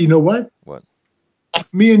hey, you know what? What?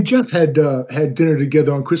 Me and Jeff had dinner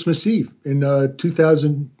together on Christmas Eve in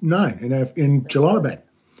 2009 in Jalalabad,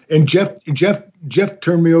 and Jeff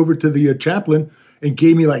turned me over to the chaplain and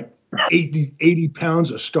gave me like 80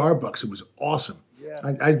 pounds of Starbucks. It was awesome.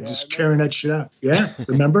 Yeah, I just carrying that shit out. Yeah,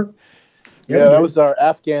 remember? Yeah, that was our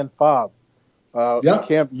Afghan fob.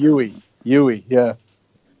 Camp Yui. Yeah.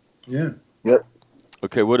 Yep.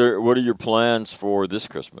 Okay, what are your plans for this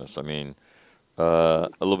Christmas? I mean, a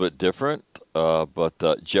little bit different,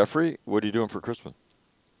 but Jeffrey, what are you doing for Christmas?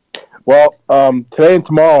 Well, today and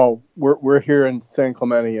tomorrow we're here in San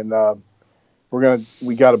Clemente, and Lori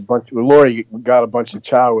got a bunch of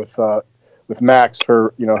chow with Max,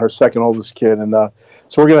 her second oldest kid, and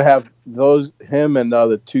so we're gonna have him and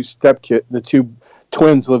the two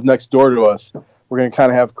twins live next door to us. We're gonna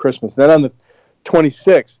kind of have Christmas. Then on the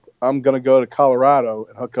 26th, I'm gonna go to Colorado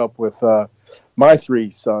and hook up with my three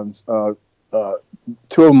sons.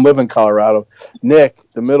 Two of them live in Colorado. Nick,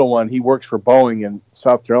 the middle one, he works for Boeing in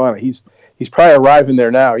South Carolina. He's probably arriving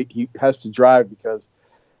there now. He has to drive because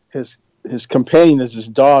his companion is this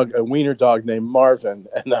dog, a wiener dog named Marvin,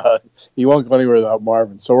 and he won't go anywhere without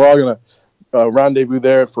Marvin. So we're all going to rendezvous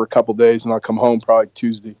there for a couple days, and I'll come home probably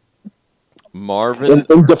Tuesday. Marvin?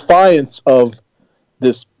 In defiance of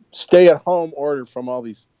this stay-at-home order from all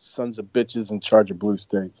these sons of bitches in charge of blue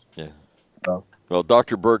states. Yeah. Well,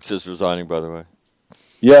 Dr. Burks is resigning, by the way.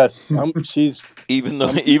 Yes. She's even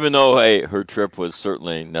though hey, her trip was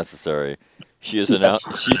certainly necessary, she's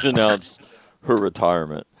announced her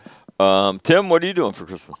retirement. Tim, what are you doing for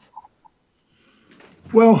Christmas?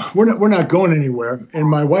 Well, we're not going anywhere, and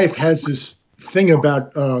my wife has this thing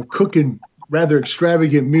about cooking rather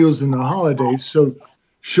extravagant meals in the holidays, so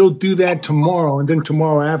she'll do that tomorrow, and then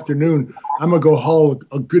tomorrow afternoon I'm gonna go haul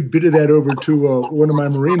a good bit of that over to one of my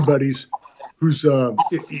Marine buddies, who's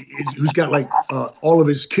got like all of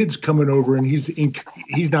his kids coming over, and he's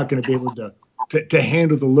not going to be able to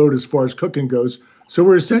handle the load as far as cooking goes. So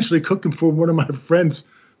we're essentially cooking for one of my friends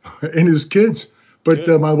and his kids. But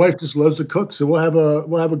my wife just loves to cook, so we'll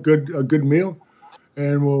have a good meal,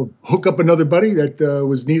 and we'll hook up another buddy that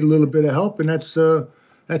need a little bit of help, and that's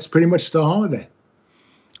pretty much the holiday.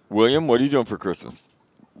 William, what are you doing for Christmas?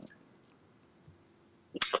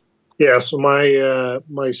 Yeah, so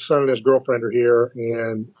my son and his girlfriend are here,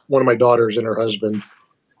 and one of my daughters and her husband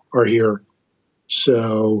are here.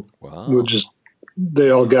 So wow. They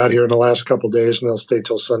all got here in the last couple of days, and they'll stay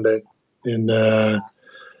till Sunday. And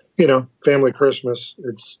family Christmas.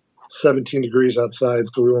 It's 17 degrees outside,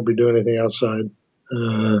 so we won't be doing anything outside.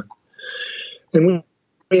 And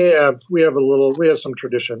we have some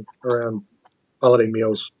tradition around holiday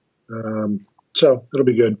meals, so it'll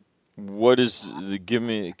be good. What is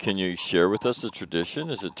can you share with us the tradition?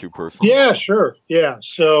 Is it too personal? Yeah, sure. Yeah.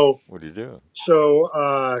 So what do you do?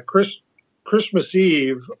 So Christmas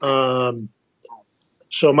Eve,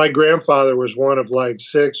 so my grandfather was one of like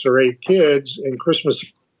 6 or 8 kids, and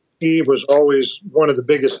Christmas Eve was always one of the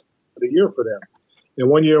biggest of the year for them. And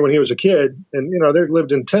one year when he was a kid, and they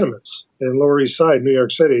lived in tenements in Lower East Side, New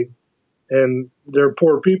York City, and they're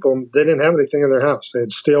poor people. They didn't have anything in their house. They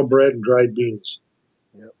had stale bread and dried beans.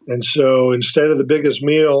 Yep. And so instead of the biggest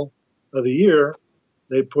meal of the year,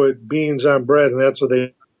 they put beans on bread, and that's what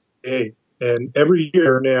they ate. And every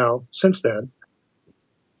year now, since then,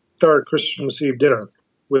 start Christmas Eve dinner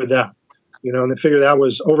with that. And they figure that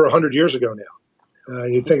was over 100 years ago now.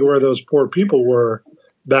 You think of where those poor people were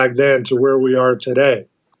back then to where we are today.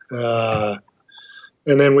 And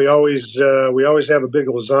then we always have a big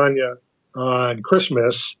lasagna on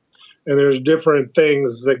Christmas, and there's different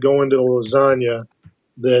things that go into the lasagna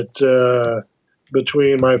that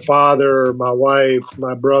between my father, my wife,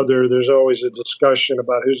 my brother, there's always a discussion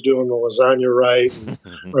about who's doing the lasagna right,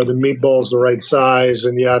 are the meatballs the right size,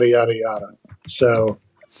 and yada, yada, yada. So,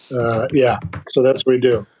 so that's what we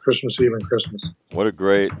do, Christmas Eve and Christmas. What a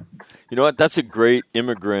great, that's a great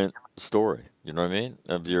immigrant story. You know what I mean?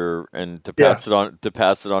 And to pass it on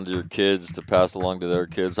to your kids, to pass along to their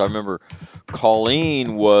kids. I remember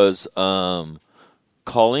Colleen was in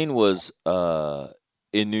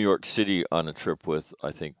New York City on a trip with,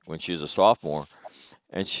 I think, when she was a sophomore,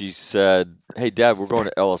 and she said, "Hey, Dad, we're going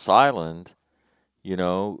to Ellis Island.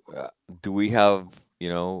 Do we have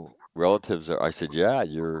relatives there?" I said, "Yeah,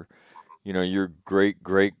 your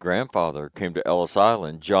great-great-grandfather came to Ellis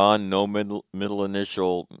Island, John, no middle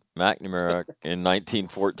initial, McNamara, in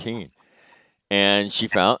 1914, and she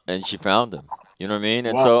found him. You know what I mean?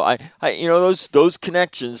 And so I those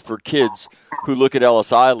connections for kids who look at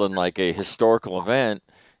Ellis Island like a historical event,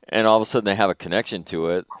 and all of a sudden they have a connection to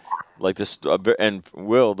it, like this, and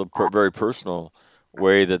the very personal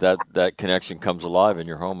way that connection comes alive in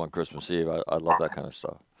your home on Christmas Eve. I love that kind of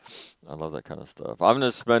stuff. I'm going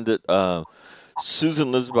to spend it.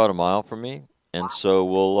 Susan lives about a mile from me, and so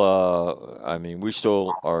we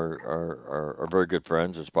still are very good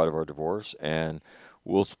friends in spite of our divorce, and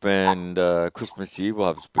we'll spend Christmas Eve. We'll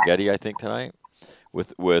have spaghetti, I think, tonight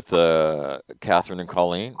with Catherine and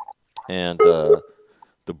Colleen, and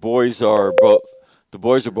the boys are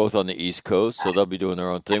both on the East Coast, so they'll be doing their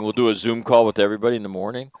own thing. We'll do a Zoom call with everybody in the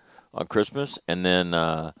morning on Christmas, and then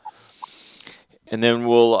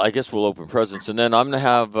we'll open presents. And then I'm going to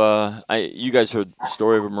have, you guys heard the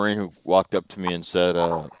story of a Marine who walked up to me and said,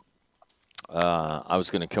 I was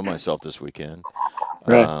going to kill myself this weekend,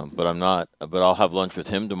 but I'm not, but I'll have lunch with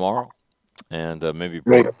him tomorrow, and maybe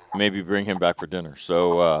bring him back for dinner.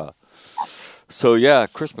 So yeah,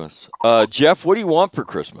 Christmas. Jeff, what do you want for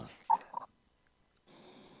Christmas?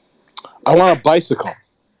 I want a bicycle.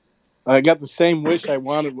 I got the same wish I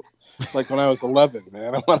wanted, like when I was 11,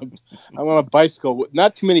 man. I want a bicycle with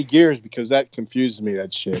not too many gears, because that confuses me,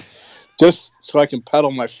 that shit. Just so I can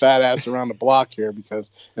pedal my fat ass around the block here,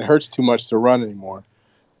 because it hurts too much to run anymore.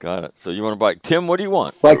 Got it. So you want a bike. Tim, what do you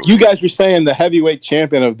want? Like you guys were saying, the heavyweight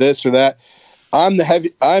champion of this or that. You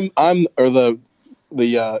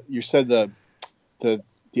said the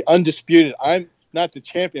undisputed. I'm not the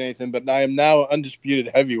champion or anything, but I am now undisputed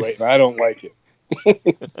heavyweight, and I don't like it.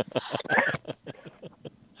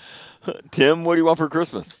 Tim, what do you want for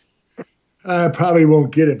Christmas? I probably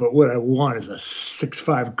won't get it, but what I want is a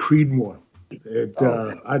 6.5 Creedmoor.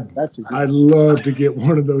 I'd love to get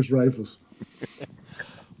one of those rifles.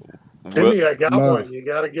 Timmy, I got one. You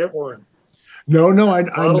got to get one. No, I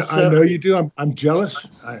know you do. I'm jealous.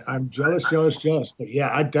 I'm jealous. But yeah,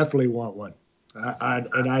 I definitely want one. But I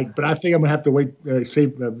think I'm gonna have to wait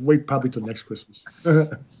probably till next Christmas.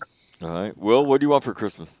 All right. Will, what do you want for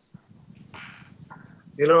Christmas?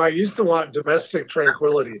 I used to want domestic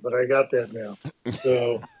tranquility, but I got that now.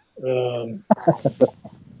 So,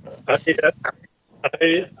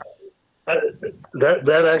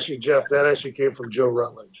 that actually, Jeff, that actually came from Joe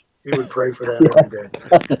Rutledge. He would pray for that every day.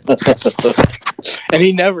 And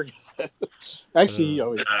he never. Actually, he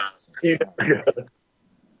always.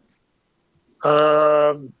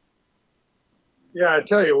 Yeah, I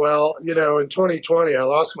tell you, well, in 2020, I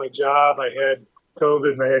lost my job. I had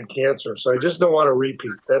COVID and I had cancer. So I just don't want to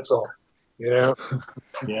repeat. That's all, Yeah.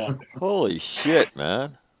 Holy shit,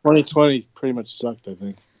 man. 2020 pretty much sucked, I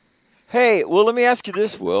think. Hey, well, let me ask you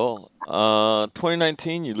this, Will.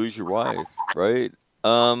 2019, you lose your wife, right?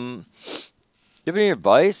 You have any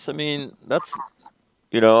advice? I mean, that's,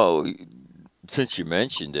 since you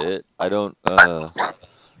mentioned it, I don't,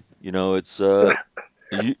 it's,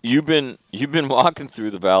 you've been walking through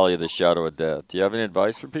the valley of the shadow of death. Do you have any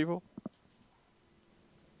advice for people?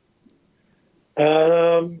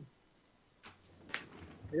 Yeah,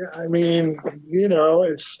 I mean,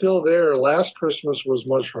 it's still there. Last Christmas was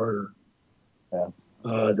much harder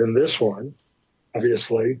than this one,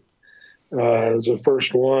 obviously. It was the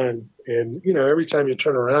first one. And, every time you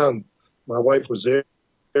turn around, my wife was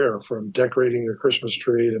there from decorating your Christmas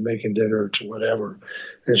tree to making dinner to whatever.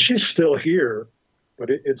 And she's still here, but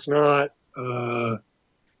it's not,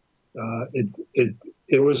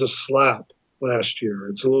 it was a slap last year.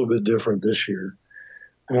 It's a little bit different this year.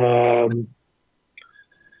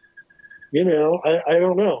 You know, I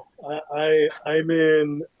don't know. I'm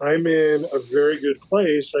in a very good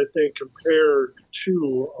place, I think, compared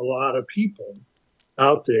to a lot of people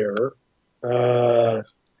out there,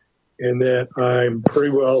 in that I'm pretty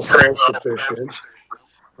well self-sufficient,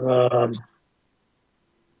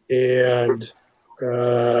 and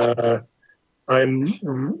I'm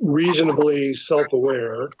reasonably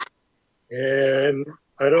self-aware, and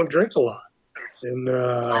I don't drink a lot,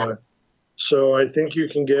 and so I think you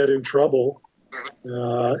can get in trouble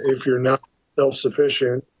if you're not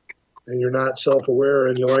self-sufficient and you're not self-aware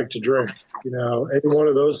and you like to drink. You know, any one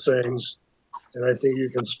of those things, and I think you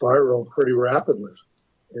can spiral pretty rapidly.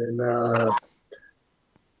 And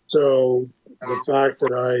so the fact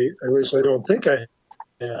that at least I don't think I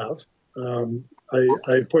have,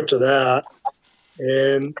 I put to that.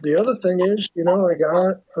 And the other thing is, you know, I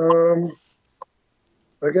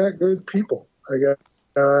got good people. I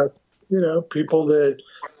got you know, people that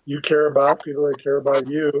you care about, people that care about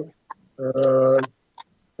you.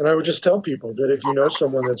 And I would just tell people that if you know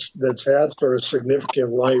someone that's had sort of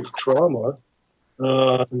significant life trauma,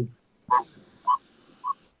 you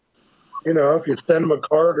know, if you send them a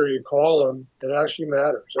card or you call them, it actually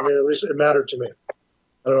matters. I mean, at least it mattered to me. I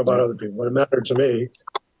don't know about other people, but it mattered to me.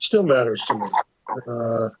 Still matters to me.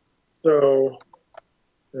 So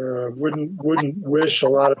wouldn't wish a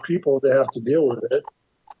lot of people to have to deal with it.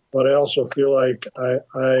 But I also feel like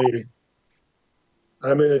I'm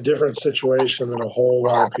in a different situation than a whole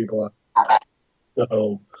lot of people.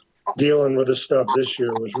 So dealing with this stuff this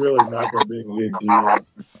year was really not that big a deal.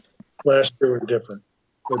 Last year was different,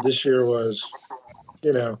 but this year was,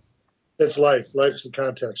 you know, it's life. Life's a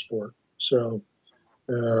contact sport, so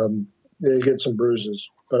you get some bruises.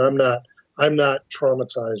 But I'm not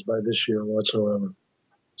traumatized by this year whatsoever.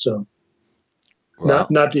 So Wow.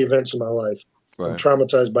 not the events of my life. Right. I'm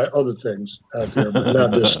traumatized by other things out there, but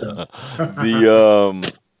not this stuff.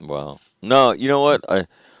 Wow. No, you know what?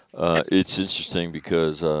 It's interesting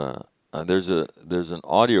because there's an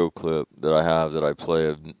audio clip that I have that I play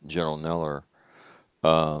of General Neller,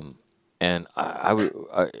 and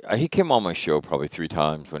he came on my show probably 3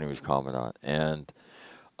 times when he was commandant, and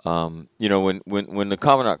you know, when the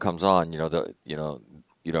commandant comes on, you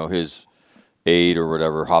know his aide or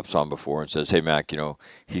whatever hops on before and says, "Hey Mac, you know,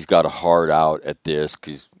 he's got a hard out at this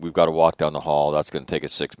because we've got to walk down the hall. That's going to take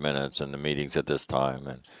us 6 minutes, and the meeting's at this time,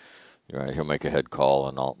 and right, he'll make a head call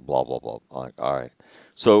and all blah blah blah." I'm like, all right.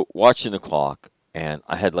 So watching the clock, and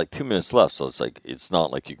I had like 2 minutes left, so it's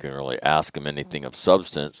not like you can really ask him anything of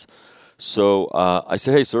substance. So I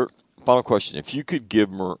said, "Hey sir, final question: if you could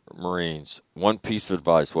give Marines one piece of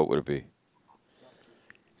advice, what would it be?"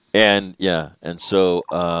 And so.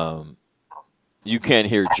 You can't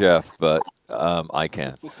hear Jeff, but I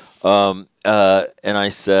can. And I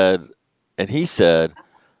said, and he said,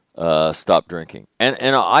 "Stop drinking." And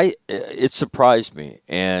it surprised me.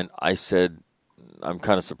 And I said, "I'm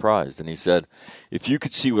kind of surprised." And he said, "If you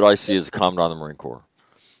could see what I see as a commandant of the Marine Corps,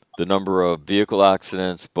 the number of vehicle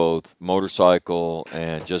accidents, both motorcycle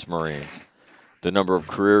and just Marines, the number of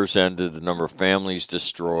careers ended, the number of families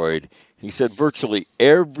destroyed." He said, "Virtually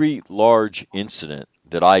every large incident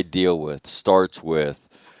that I deal with starts with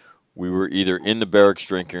we were either in the barracks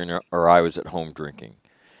drinking or I was at home drinking."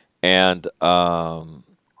 And,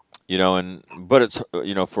 you know, but it's,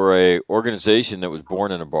 you know, for a organization that was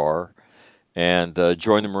born in a bar and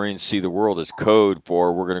join the Marines, see the world as code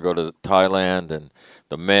for we're going to go to Thailand and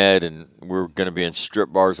the Med and we're going to be in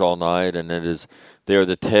strip bars all night. And they are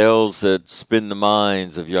the tales that spin the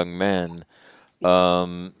minds of young men.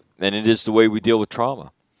 And it is the way we deal with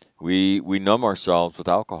trauma. We numb ourselves with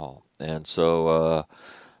alcohol, and so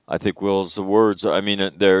I think Will's the words. I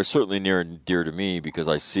mean, they're certainly near and dear to me because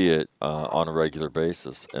I see it on a regular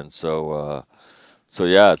basis, and so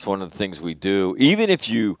yeah, it's one of the things we do. Even if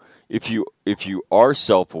you are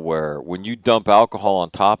self-aware, when you dump alcohol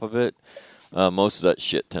on top of it, most of that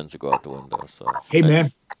shit tends to go out the window. So hey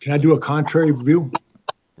man, can I do a contrary view?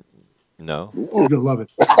 No, you're gonna love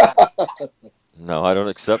it. No, I don't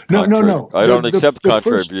accept. No. I don't accept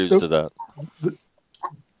contrary views to that.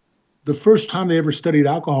 The first time they ever studied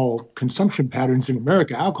alcohol consumption patterns in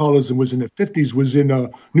America, alcoholism was in the 50s, was in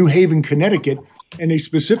New Haven, Connecticut, and they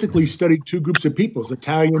specifically studied 2 groups of peoples,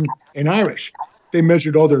 Italian and Irish. They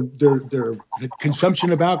measured all their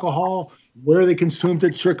consumption of alcohol, where they consumed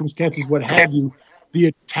it, circumstances, what have you. The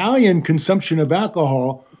Italian consumption of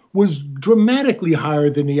alcohol was dramatically higher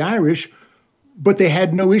than the Irish, but they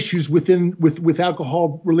had no issues with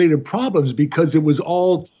alcohol-related problems because it was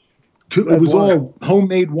all It was all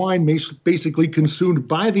homemade wine, basically consumed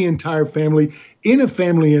by the entire family in a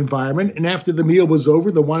family environment. And after the meal was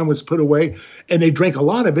over, the wine was put away, and they drank a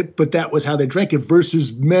lot of it, but that was how they drank it,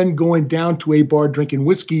 versus men going down to a bar drinking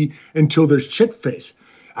whiskey until they're shit-faced.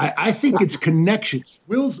 I think it's connections.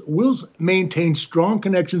 Will's maintained strong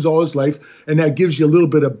connections all his life, and that gives you a little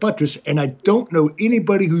bit of buttress. And I don't know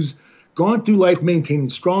anybody who's gone through life maintaining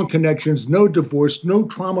strong connections, no divorce, no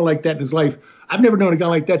trauma like that in his life. I've never known a guy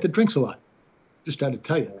like that drinks a lot. Just had to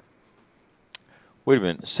tell you. Wait a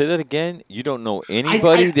minute. Say that again. You don't know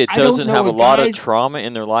anybody that doesn't have a lot of trauma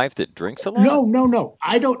in their life that drinks a lot? No.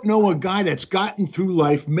 I don't know a guy that's gotten through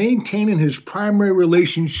life maintaining his primary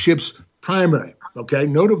relationships primary. Okay,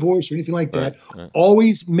 no divorce or anything like that. Right.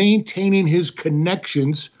 Always maintaining his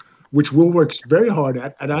connections, which Will works very hard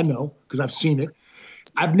at, and I know because I've seen it.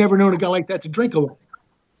 I've never known a guy like that to drink a lot.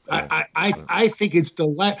 I think it's the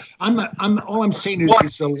lack. All I'm saying is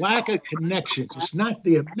it's the lack of connections. It's not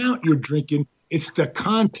the amount you're drinking. It's the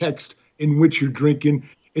context in which you're drinking.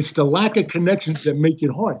 It's the lack of connections that make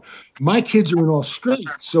it hard. My kids are in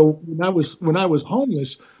Australia, so when I was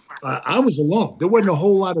homeless, I was alone. There wasn't a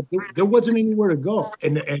whole lot of. There wasn't anywhere to go,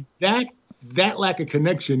 and that lack of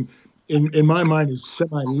connection, in my mind, is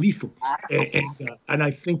semi-lethal. And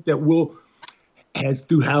I think that Will has,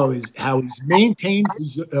 through how he's maintained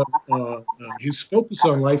his focus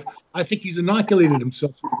on life, I think he's inoculated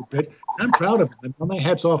himself a little bit. I'm proud of him. My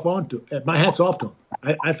hat's off to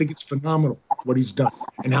him. I think it's phenomenal what he's done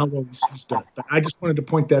and how well he's done. But I just wanted to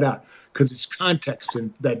point that out because it's context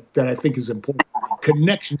and that I think is important.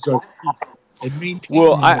 Connections are key.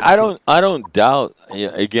 Well, I don't doubt.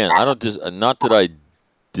 Again, I don't. Not that I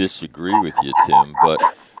disagree with you, Tim,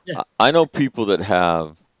 but I know people that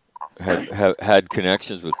have had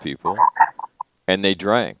connections with people, and they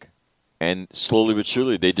drank, and slowly but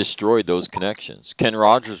surely they destroyed those connections. Ken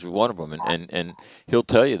Rogers was one of them, and he'll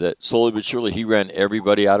tell you that slowly but surely he ran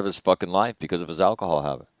everybody out of his fucking life because of his alcohol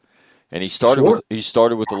habit, and he started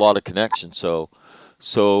with a lot of connections. So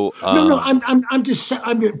I'm just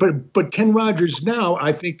saying. But Ken Rogers now,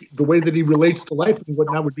 I think the way that he relates to life and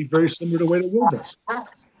whatnot would be very similar to the way that Will does.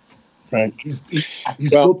 Right. He's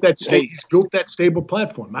built that stable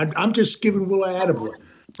platform. I'm just giving Will a attaboy.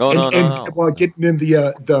 No. While getting in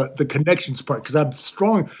the connections part, because I'm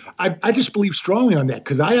strong. I just believe strongly on that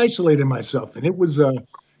because I isolated myself, and it was a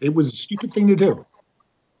stupid thing to do.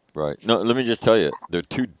 Right. No, let me just tell you, they're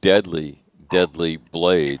two deadly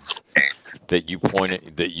blades that you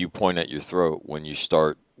point at your throat when you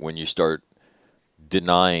start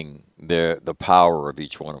denying the power of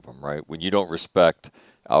each one of them. Right. When you don't respect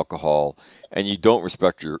alcohol and you don't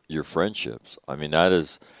respect your friendships. I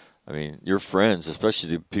mean, your friends,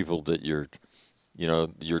 especially the people that your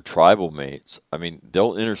tribal mates. I mean,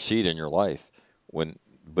 they'll intercede in your life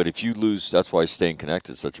but if you lose, that's why staying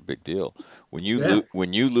connected is such a big deal. When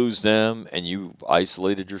you lose them and you've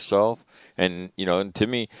isolated yourself, and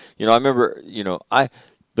Timmy, I remember,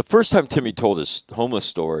 the first time Timmy told his homeless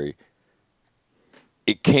story,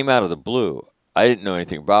 it came out of the blue. I didn't know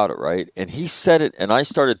anything about it, right? And he said it, and I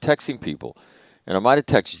started texting people, and I might have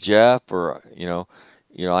texted Jeff or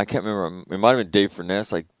I can't remember. It might have been Dave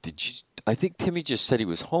Furness. Like, I think Timmy just said he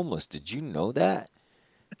was homeless. Did you know that?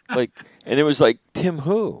 Like, and it was like, Tim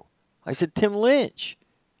who? I said, Tim Lynch.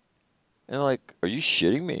 And they're like, are you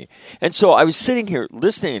shitting me? And so I was sitting here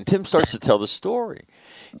listening, and Tim starts to tell the story.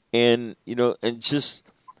 And, and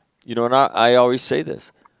I always say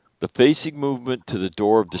this. The facing movement to the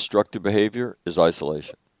door of destructive behavior is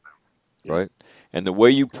isolation, right? And the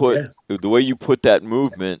way you put that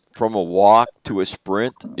movement from a walk to a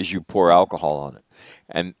sprint is you pour alcohol on it.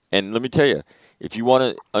 And let me tell you, if you want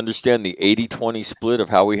to understand the 80-20 split of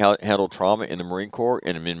how we handle trauma in the Marine Corps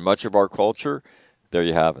and in much of our culture, there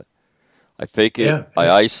you have it. I fake it, I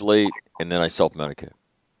isolate, and then I self-medicate.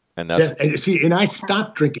 And that's and I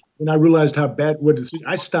stopped drinking when I realized how bad it was.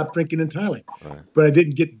 I stopped drinking entirely, but I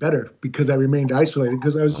didn't get better because I remained isolated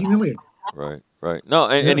because I was humiliated. Right. No,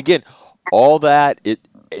 and again, all that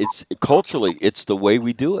it's culturally, it's the way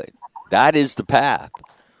we do it. That is the path,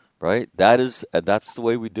 right? That's the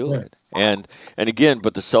way we do it. And again,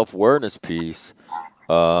 but the self-awareness piece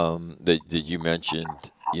that you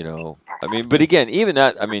mentioned, I mean, but again, even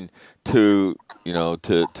that, I mean, to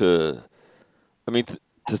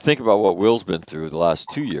think about what Will's been through the last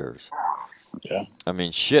 2 years. Yeah. I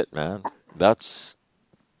mean, shit, man. That's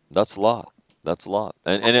a lot. That's a lot.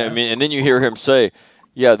 And I mean, and then you hear him say,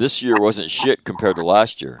 yeah, this year wasn't shit compared to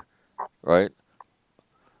last year, right?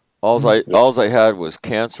 Alls I had was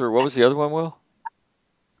cancer. What was the other one, Will?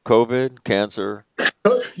 COVID, cancer.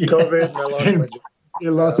 COVID,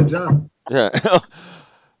 you lost a job. Yeah.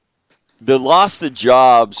 the lost the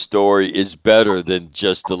job story is better than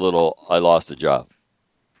just the little I lost the job.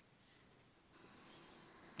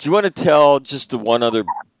 Do you want to tell just the one other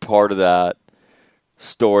part of that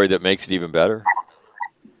story that makes it even better?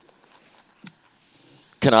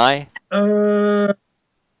 Can I?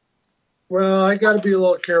 Well, I got to be a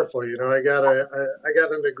little careful. You know, I got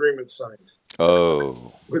an agreement signed.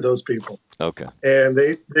 Oh. With those people. Okay. And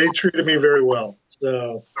they treated me very well.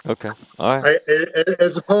 So. Okay. All right.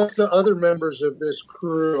 As opposed to other members of this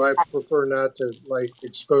crew, I prefer not to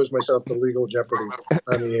expose myself to legal jeopardy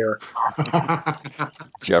on the air.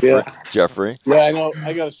 Jeffrey. Yeah, I know.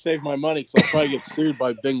 I got to save my money because I'll probably get sued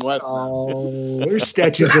by Bing West. Oh, there's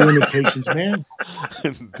statutes of limitations, man.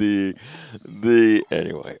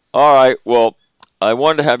 Anyway. All right. Well, I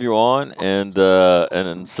wanted to have you on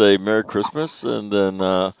and say Merry Christmas, and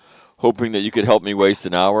then hoping that you could help me waste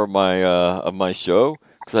an hour of my show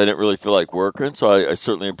because I didn't really feel like working. So I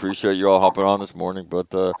certainly appreciate you all hopping on this morning. But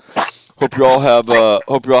hope you all have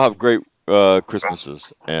great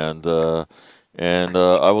Christmases, and I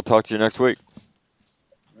will talk to you next week.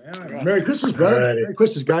 Yeah. Merry Christmas, brother. Merry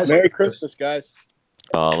Christmas, guys. Merry Christmas, guys.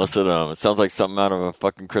 Listen, it sounds like something out of a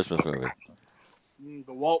fucking Christmas movie.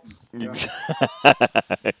 The Waltons. Exactly.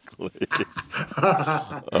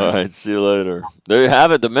 All right, see you later. There you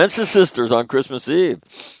have it. The Mensa Sisters on Christmas Eve.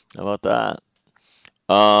 How about that?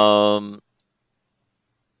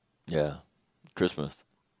 Yeah, Christmas.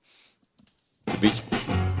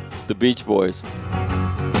 The Beach Boys.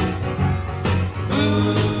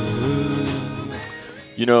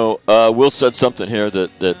 You know, Will said something here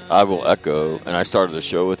that I will echo, and I started the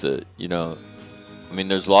show with it. You know, I mean,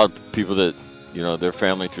 there's a lot of people that, you know, their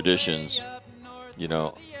family traditions, you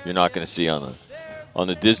know, you're not going to see on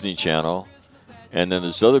the Disney Channel, and then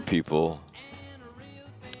there's other people,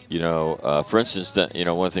 you know, for instance, that, you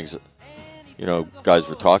know, one of the things that, you know, guys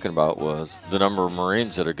were talking about was the number of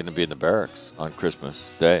Marines that are going to be in the barracks on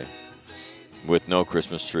Christmas Day with no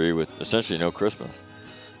Christmas tree, with essentially no Christmas.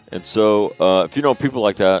 And so if you know people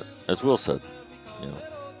like that, as Will said, you know,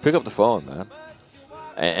 pick up the phone, man.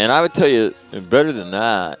 And I would tell you, better than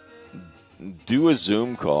that, do a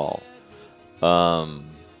Zoom call.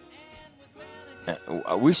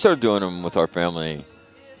 We started doing them with our family.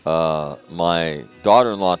 My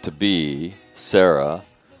daughter-in-law to be, Sarah,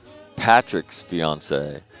 Patrick's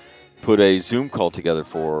fiance, put a Zoom call together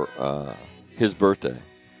for his birthday.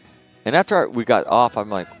 And after we got off, I'm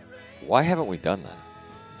like, why haven't we done that?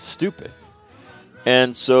 Stupid.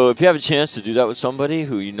 And so if you have a chance to do that with somebody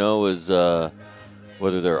who you know is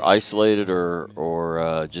whether they're isolated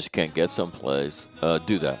or just can't get someplace,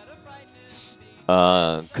 do that.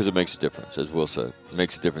 Because it makes a difference, as Will said. It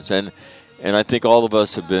makes a difference. And I think all of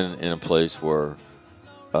us have been in a place where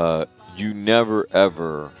you never,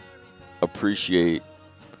 ever appreciate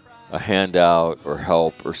a handout or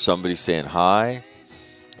help or somebody saying hi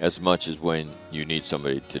as much as when you need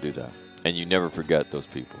somebody to do that. And you never forget those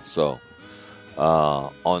people. So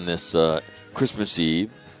on this Christmas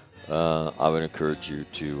Eve, I would encourage you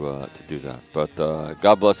to do that. But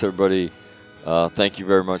God bless everybody. Thank you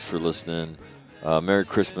very much for listening. Merry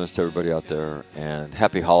Christmas to everybody out there, and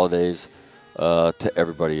happy holidays to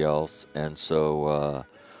everybody else. And so,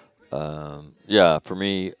 yeah, for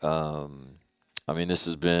me, I mean, this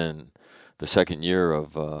has been the second year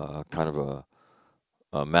of kind of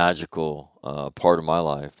a magical part of my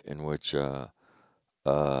life in which, you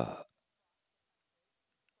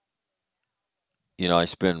know, I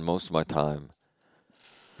spend most of my time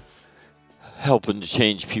helping to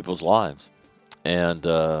change people's lives. And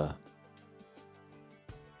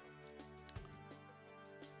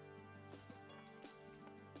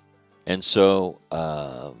so,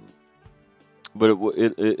 but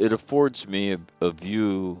it affords me a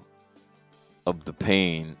view of the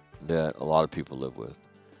pain that a lot of people live with.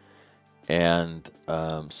 And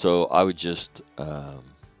so I would just tell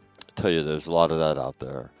you there's a lot of that out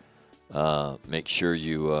there. Make sure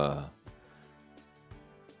you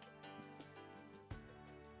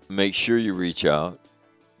reach out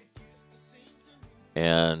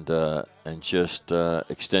and just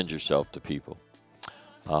extend yourself to people.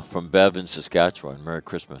 From Bev in Saskatchewan, Merry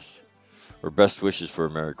Christmas. Or best wishes for a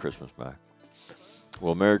Merry Christmas, Mac.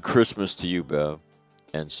 Well, Merry Christmas to you, Bev.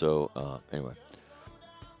 And so, anyway.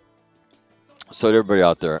 So to everybody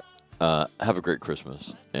out there, have a great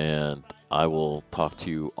Christmas. And I will talk to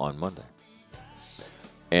you on Monday.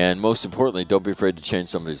 And most importantly, don't be afraid to change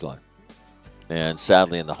somebody's life. And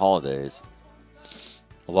sadly, in the holidays,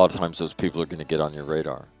 a lot of times those people are going to get on your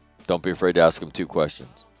radar. Don't be afraid to ask them 2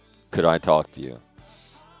 questions. Could I talk to you?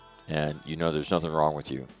 And you know there's nothing wrong with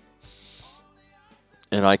you.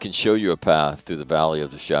 And I can show you a path through the valley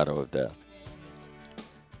of the shadow of death.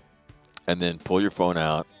 And then pull your phone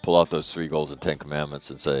out, pull out those 3 goals and 10 commandments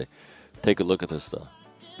and say, take a look at this stuff.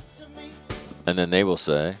 And then they will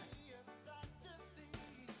say,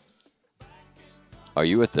 are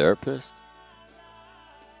you a therapist?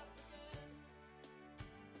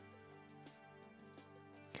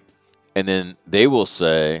 And then they will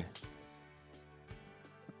say,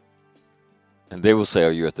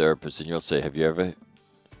 are you a therapist? And you'll say, have you ever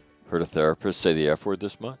heard a therapist say the F word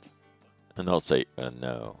this much? And they'll say,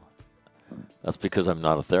 no. That's because I'm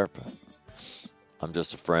not a therapist. I'm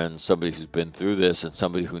just a friend, somebody who's been through this, and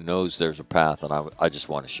somebody who knows there's a path, and I just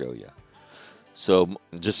want to show you. So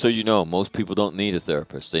just so you know, most people don't need a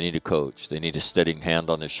therapist. They need a coach. They need a steadying hand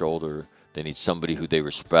on their shoulder. They need somebody who they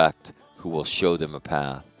respect, who will show them a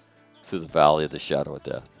path through the valley of the shadow of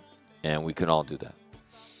death. And we can all do that.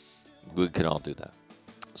 We can all do that.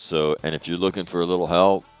 So, and if you're looking for a little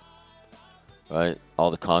help, right,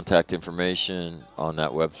 all the contact information on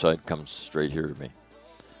that website comes straight here to me,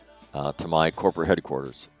 to my corporate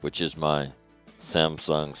headquarters, which is my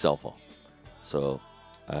Samsung cell phone. So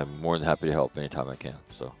I'm more than happy to help anytime I can.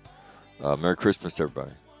 So Merry Christmas to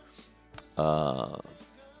everybody. God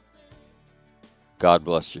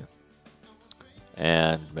bless you.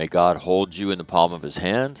 And may God hold you in the palm of his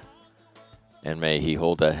hand, and may he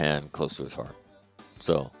hold that hand close to his heart.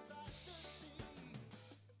 So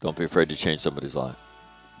don't be afraid to change somebody's life.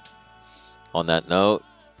 On that note,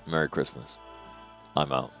 Merry Christmas.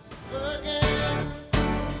 I'm out.